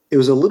viewed. It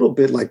was a little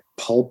bit like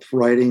pulp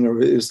writing, or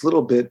it was a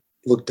little bit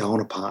looked down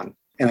upon.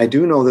 And I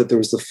do know that there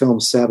was the film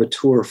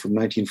Saboteur from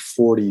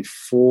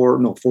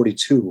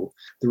 42.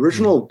 The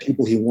original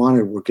people he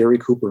wanted were Gary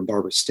Cooper and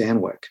Barbara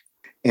Stanwyck.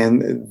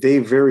 And they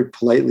very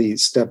politely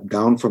stepped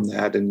down from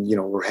that and, you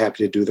know, were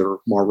happy to do their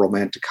more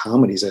romantic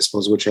comedies, I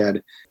suppose, which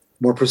had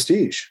more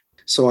prestige.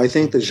 So I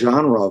think the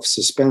genre of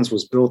suspense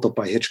was built up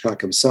by Hitchcock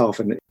himself.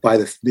 And by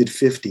the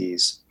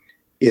mid-50s,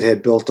 it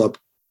had built up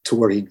to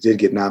where he did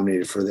get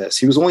nominated for this.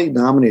 He was only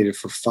nominated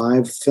for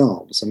 5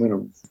 films. I'm going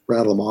to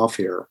rattle them off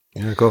here.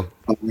 Yeah, go.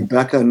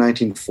 Rebecca in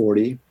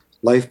 1940,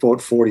 Lifeboat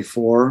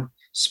 44,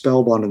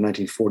 Spellbound in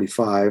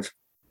 1945,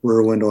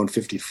 Rear Window in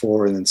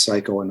 54, and then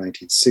Psycho in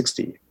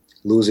 1960,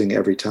 losing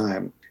every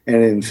time.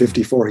 And in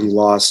 54, he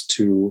lost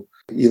to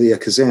Elia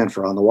Kazan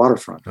for On the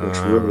Waterfront, which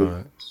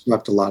really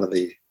swept a lot of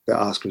the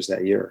Oscars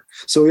that year.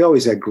 So he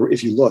always had,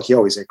 if you look, he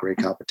always had great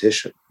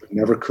competition, but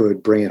never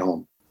could bring it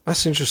home.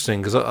 That's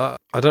interesting because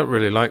I don't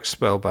really like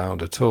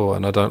Spellbound at all,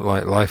 and I don't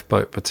like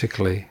Lifeboat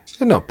particularly.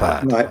 They're not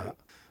bad. Right.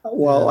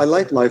 Well, I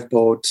like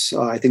Lifeboat.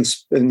 I think,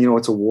 and, you know,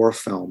 it's a war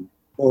film.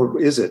 Or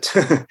is it?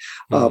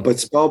 But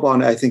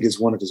Spellbound, I think, is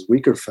one of his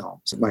weaker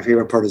films. My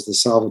favorite part is the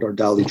Salvador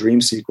Dali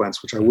dream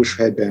sequence, which I wish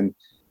had been,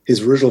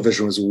 his original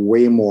vision was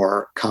way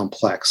more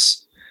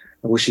complex.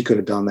 I wish he could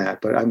have done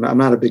that. But I'm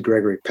not a big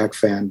Gregory Peck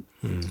fan,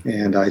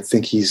 and I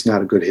think he's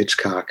not a good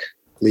Hitchcock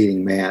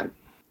leading man.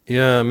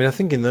 Yeah, I mean, I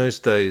think in those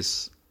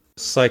days,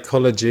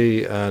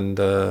 psychology and,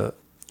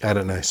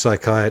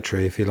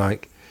 psychiatry, if you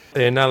like,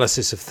 the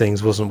analysis of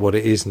things wasn't what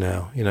it is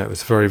now. You know, it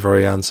was very,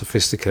 very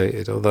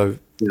unsophisticated, although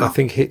I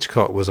think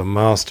Hitchcock was a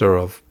master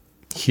of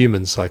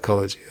human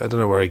psychology. I don't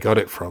know where he got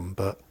it from,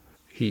 but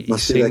he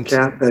seemed...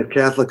 that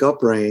Catholic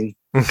upbringing.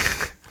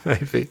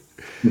 Maybe.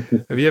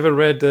 Have you ever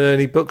read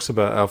any books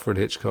about Alfred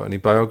Hitchcock, any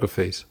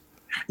biographies?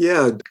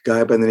 Yeah, a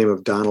guy by the name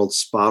of Donald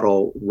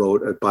Spoto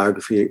wrote a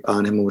biography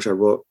on him, which I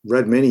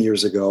read many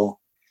years ago.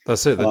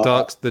 That's it,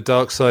 The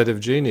Dark Side of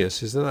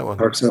Genius, isn't that one?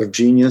 Dark Side of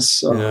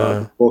Genius.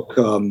 Book,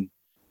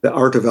 The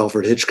Art of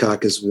Alfred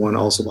Hitchcock is one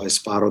also by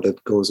Spoto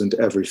that goes into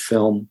every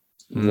film.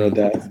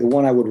 The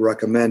one I would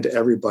recommend to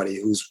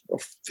everybody who's a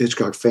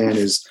Hitchcock fan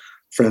is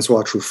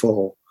Francois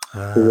Truffaut,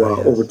 who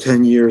over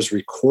 10 years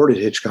recorded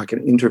Hitchcock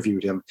and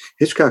interviewed him.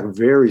 Hitchcock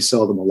very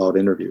seldom allowed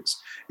interviews,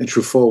 and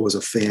Truffaut was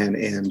a fan,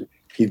 and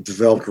he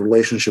developed a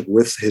relationship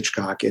with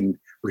Hitchcock and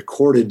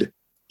recorded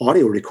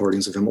audio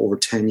recordings of him over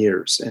 10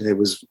 years, and it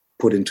was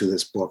put into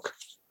this book.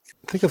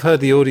 I think I've heard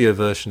the audio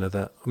version of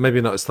that.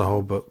 Maybe not as the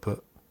whole book, but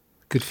a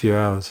good few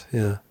hours,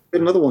 yeah.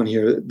 Another one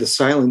here, The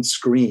Silent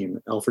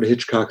Scream, Alfred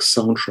Hitchcock's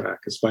soundtrack,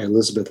 is by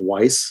Elizabeth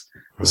Weiss.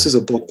 This is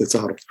a book that's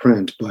out of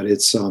print, but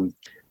it's on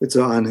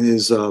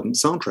his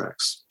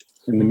soundtracks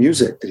and the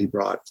music that he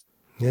brought.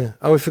 Yeah.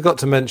 Oh, we forgot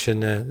to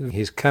mention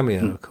his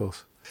cameo, of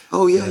course.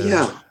 Oh,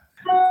 yeah.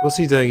 What's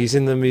he doing? He's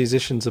in the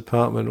musician's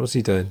apartment. What's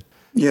he doing?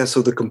 Yeah,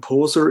 so the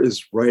composer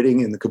is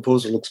writing, and the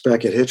composer looks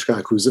back at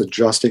Hitchcock, who's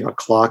adjusting a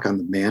clock on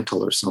the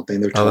mantle or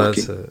something. They're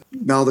talking.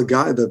 Now,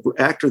 the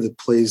actor that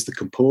plays the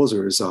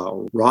composer is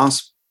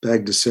Ross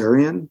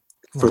Bagdasarian.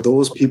 For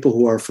those people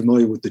who are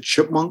familiar with the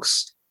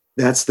Chipmunks,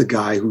 that's the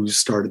guy who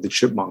started the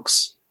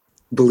Chipmunks,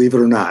 believe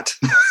it or not.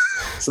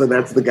 So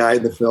that's the guy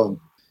in the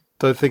film.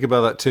 Don't think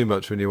about that too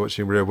much when you're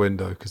watching Rear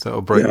Window, because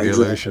that'll break the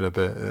illusion a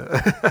bit.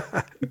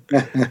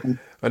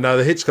 But no,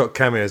 the Hitchcock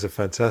cameos are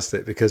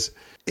fantastic because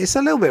it's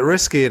a little bit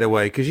risky in a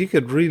way, because you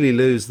could really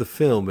lose the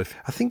film.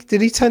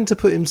 Did he tend to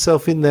put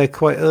himself in there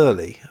quite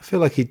early? I feel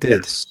like he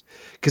did.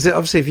 Because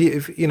obviously,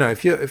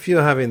 if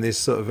you're having this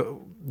sort of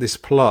this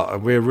plot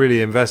and we're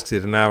really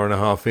invested an hour and a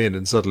half in,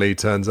 and suddenly he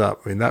turns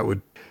up, I mean, that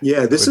would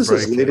this is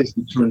as late as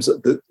he turns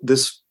up.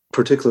 This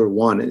particular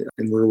one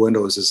in Rear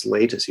Window is as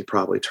late as he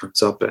probably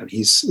turns up, and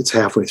it's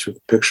halfway through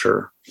the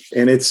picture,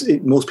 and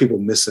most people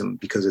miss him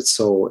because it's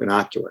so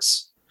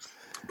innocuous.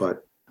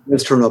 But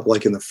let's turn up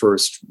like in the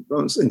first,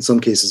 in some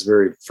cases,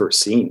 very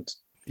first scene.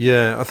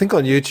 Yeah, I think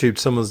on YouTube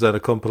someone's done a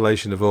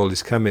compilation of all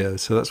his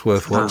cameos, so that's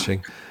worth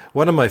watching.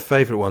 One of my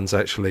favourite ones,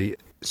 actually,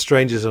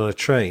 Strangers on a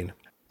Train.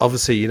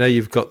 Obviously,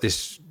 you've got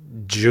this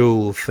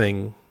duel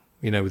thing,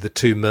 with the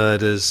two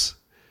murders.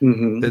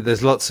 Mm-hmm.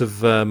 There's lots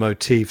of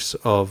motifs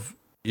of...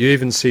 You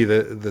even see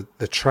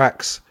the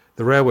tracks,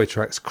 the railway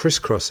tracks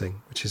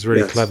crisscrossing, which is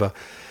really clever.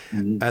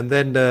 Mm-hmm. And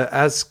then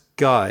as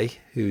Guy,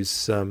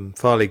 who's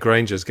Farley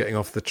Granger's getting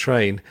off the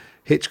train,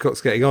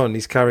 Hitchcock's getting on,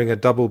 he's carrying a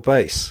double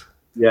bass.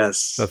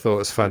 Yes. I thought it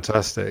was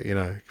fantastic,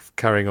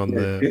 carrying on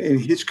the... In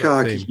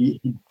Hitchcock,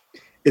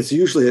 it's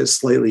usually a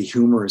slightly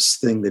humorous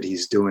thing that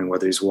he's doing,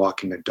 whether he's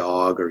walking a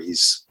dog or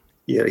it's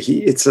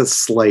a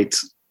slight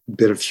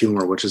bit of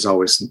humor, which is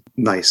always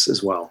nice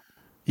as well.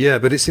 Yeah,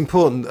 but it's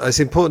important. It's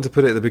important to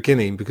put it at the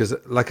beginning because,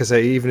 like I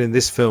say, even in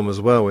this film as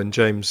well, when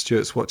James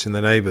Stewart's watching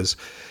The Neighbours,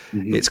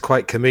 it's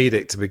quite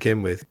comedic to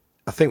begin with.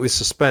 I think with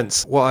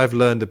suspense, what I've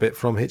learned a bit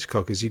from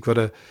Hitchcock is you've got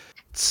to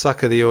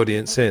sucker the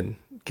audience in,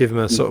 give them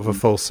a sort of a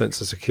false sense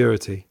of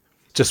security.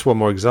 Just one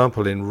more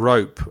example, in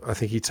Rope, I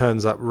think he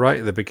turns up right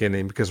at the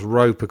beginning because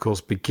Rope, of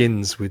course,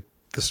 begins with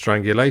the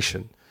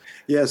strangulation.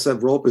 Yes, that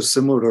Rope is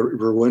similar to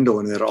Rear Window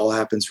in that it all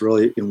happens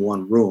really in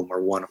one room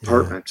or one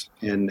apartment.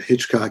 Yeah. And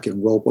Hitchcock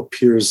in Rope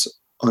appears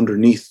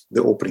underneath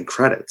the opening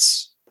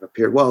credits.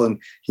 And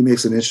he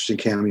makes an interesting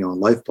cameo on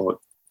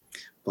Lifeboat.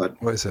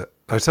 But what is it?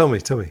 Oh, tell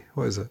me,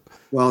 what is it?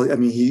 Well, I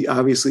mean, he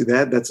obviously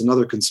that's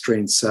another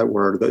constrained set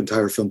where the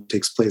entire film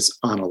takes place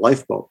on a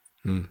lifeboat.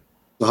 So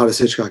how does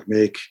Hitchcock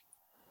make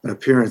an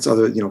appearance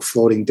other,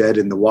 floating dead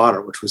in the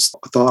water, which was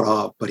thought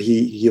of, but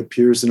he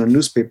appears in a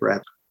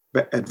newspaper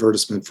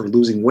advertisement for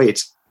losing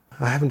weight.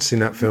 I haven't seen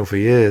that film for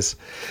years.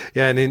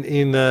 Yeah, and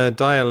in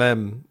Dial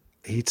M,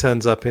 he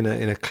turns up in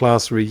a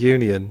class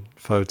reunion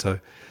photo.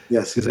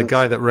 Yes. There's a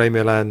guy that Ray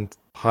Milland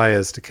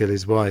hires to kill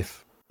his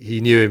wife. He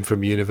knew him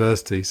from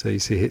university, so you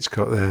see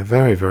Hitchcock there.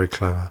 Very, very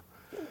clever.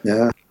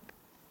 Yeah.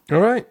 All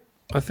right.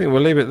 I think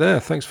we'll leave it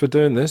there. Thanks for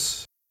doing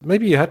this.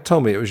 Maybe you had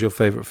told me it was your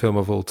favourite film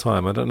of all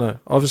time. I don't know.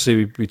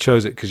 Obviously, we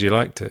chose it because you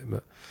liked it.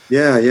 But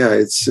yeah,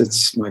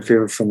 it's my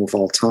favourite film of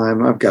all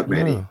time. I've got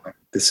many. Oh.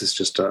 This is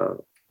just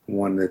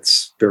one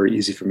that's very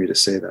easy for me to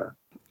say that.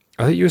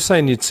 I think you were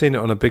saying you'd seen it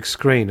on a big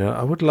screen.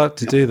 I would like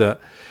to do that.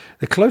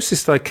 The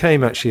closest I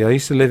came, actually, I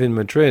used to live in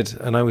Madrid,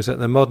 and I was at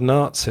the Modern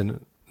Arts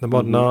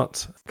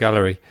Art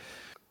Gallery.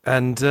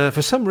 And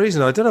for some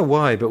reason, I don't know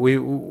why, but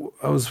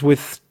I was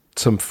with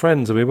some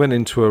friends, and we went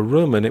into a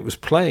room, and it was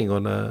playing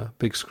on a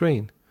big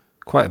screen.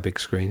 Quite a big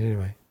screen,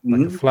 anyway,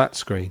 like a flat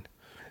screen.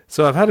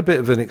 So I've had a bit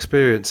of an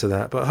experience of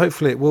that, but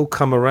hopefully it will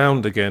come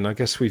around again. I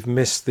guess we've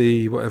missed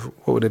the,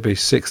 what would it be,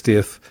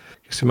 60th?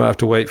 I guess we might have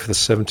to wait for the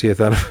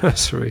 70th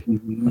anniversary.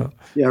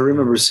 Yeah, I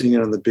remember seeing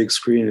it on the big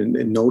screen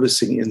and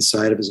noticing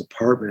inside of his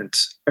apartment,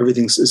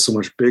 everything is so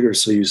much bigger.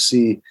 So you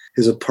see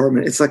his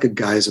apartment, it's like a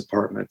guy's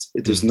apartment.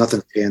 There's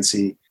nothing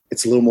fancy.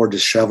 It's a little more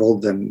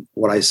disheveled than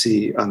what I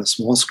see on the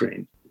small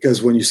screen.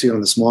 Because when you see it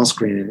on the small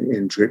screen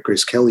and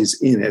Grace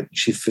Kelly's in it,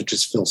 she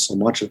just fills so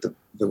much of it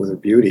with her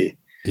beauty.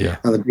 Yeah.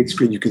 On the big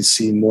screen, you can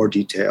see more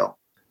detail.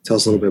 Tell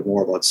us a little bit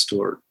more about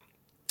Stewart.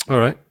 All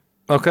right.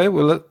 Okay.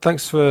 Well,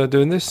 thanks for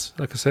doing this.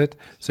 Like I said,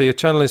 so your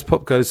channel is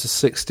Pop Goes to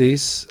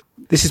 60s.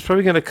 This is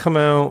probably going to come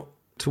out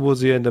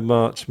towards the end of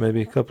March,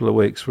 maybe a couple of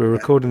weeks. We're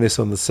recording this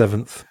on the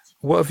 7th.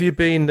 What have you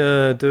been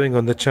doing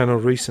on the channel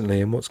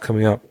recently, and what's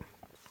coming up?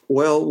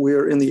 Well,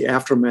 we're in the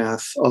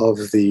aftermath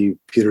of the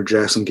Peter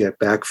Jackson Get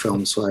Back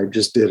film. So I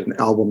just did an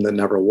album that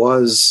never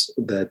was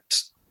that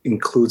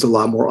includes a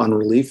lot more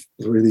unreleased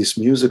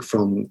music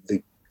from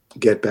the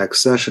Get Back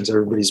sessions.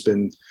 Everybody's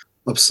been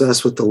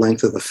obsessed with the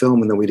length of the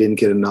film and that we didn't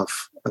get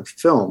enough of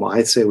film.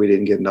 I'd say we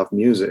didn't get enough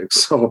music.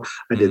 So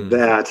I did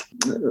that.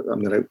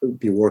 I'm going to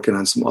be working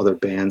on some other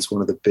bands. One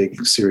of the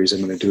big series I'm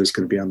going to do is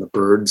going to be on the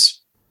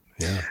Byrds.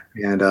 Yeah.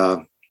 And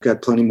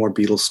got plenty more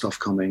Beatles stuff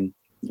coming.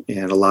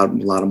 And a lot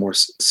of more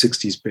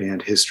 60s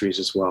band histories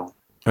as well.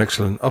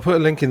 Excellent. I'll put a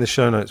link in the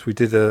show notes. We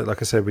did like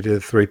I said, we did a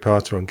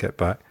 3-parter on Get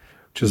Back,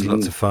 which was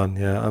lots of fun.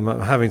 Yeah, I'm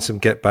having some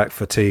Get Back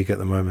fatigue at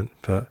the moment.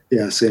 But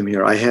yeah, same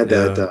here. I had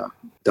that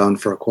done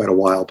for quite a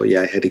while, but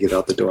yeah, I had to get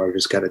out the door. I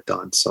just got it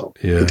done. So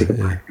I can take a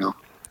break now.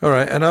 All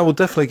right, and I will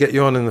definitely get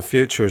you on in the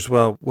future as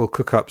well. We'll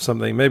cook up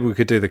something. Maybe we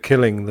could do The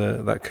Killing,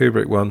 that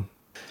Kubrick one.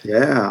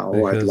 Yeah,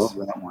 I'd love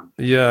that one.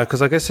 Yeah,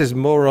 because I guess there's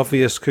more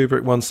obvious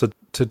Kubrick ones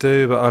to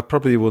do, but I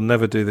probably will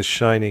never do The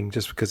Shining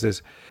just because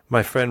there's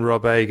my friend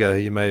Rob Ager,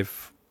 you may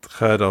have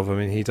heard of. I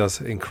mean, he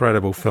does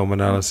incredible film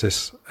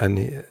analysis,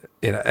 and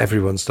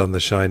everyone's done The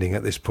Shining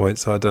at this point,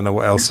 so I don't know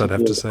what else I'd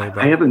have to say about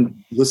it. I haven't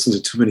listened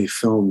to too many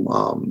film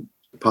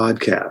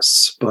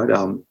podcasts, but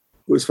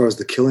as far as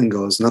The Killing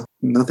goes,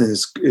 nothing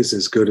is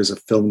as good as a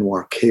film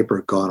noir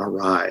caper gone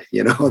awry.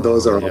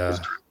 Those are always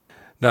true.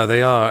 No,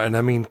 they are. And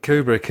I mean,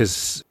 Kubrick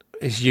is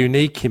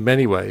unique in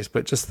many ways,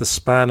 but just the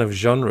span of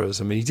genres.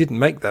 I mean, he didn't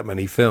make that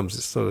many films.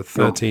 It's sort of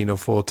 13 or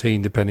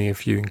 14, depending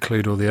if you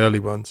include all the early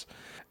ones.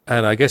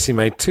 And I guess he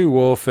made 2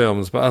 war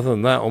films, but other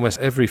than that, almost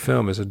every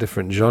film is a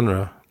different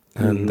genre.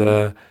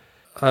 And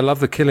I love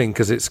the killing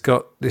because it's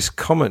got this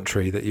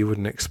commentary that you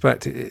wouldn't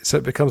expect. So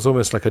it becomes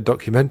almost like a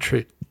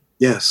documentary.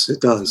 Yes,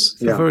 it does.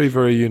 It's a very,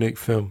 very unique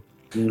film.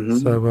 Mm-hmm.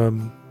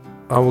 So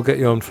I will get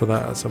you on for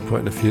that at some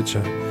point in the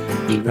future.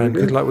 And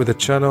good luck with the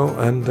channel.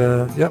 And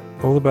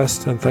all the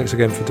best. And thanks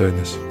again for doing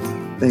this.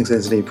 Thanks,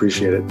 Anthony.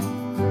 Appreciate it.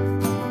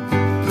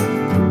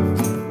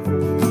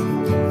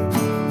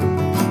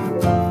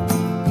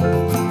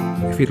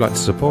 If you'd like to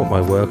support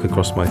my work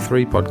across my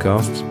 3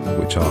 podcasts,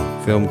 which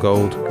are Film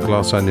Gold,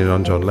 Glass Onion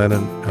on John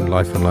Lennon, and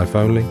Life and Life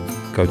Only,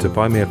 go to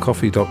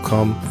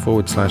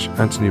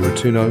buymeacoffee.com/Anthony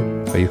Rotuno,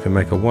 where you can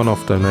make a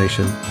one-off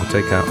donation or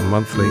take out a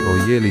monthly or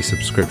yearly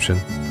subscription,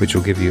 which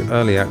will give you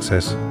early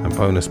access and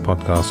bonus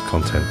podcast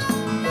content.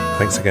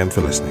 Thanks again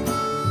for listening.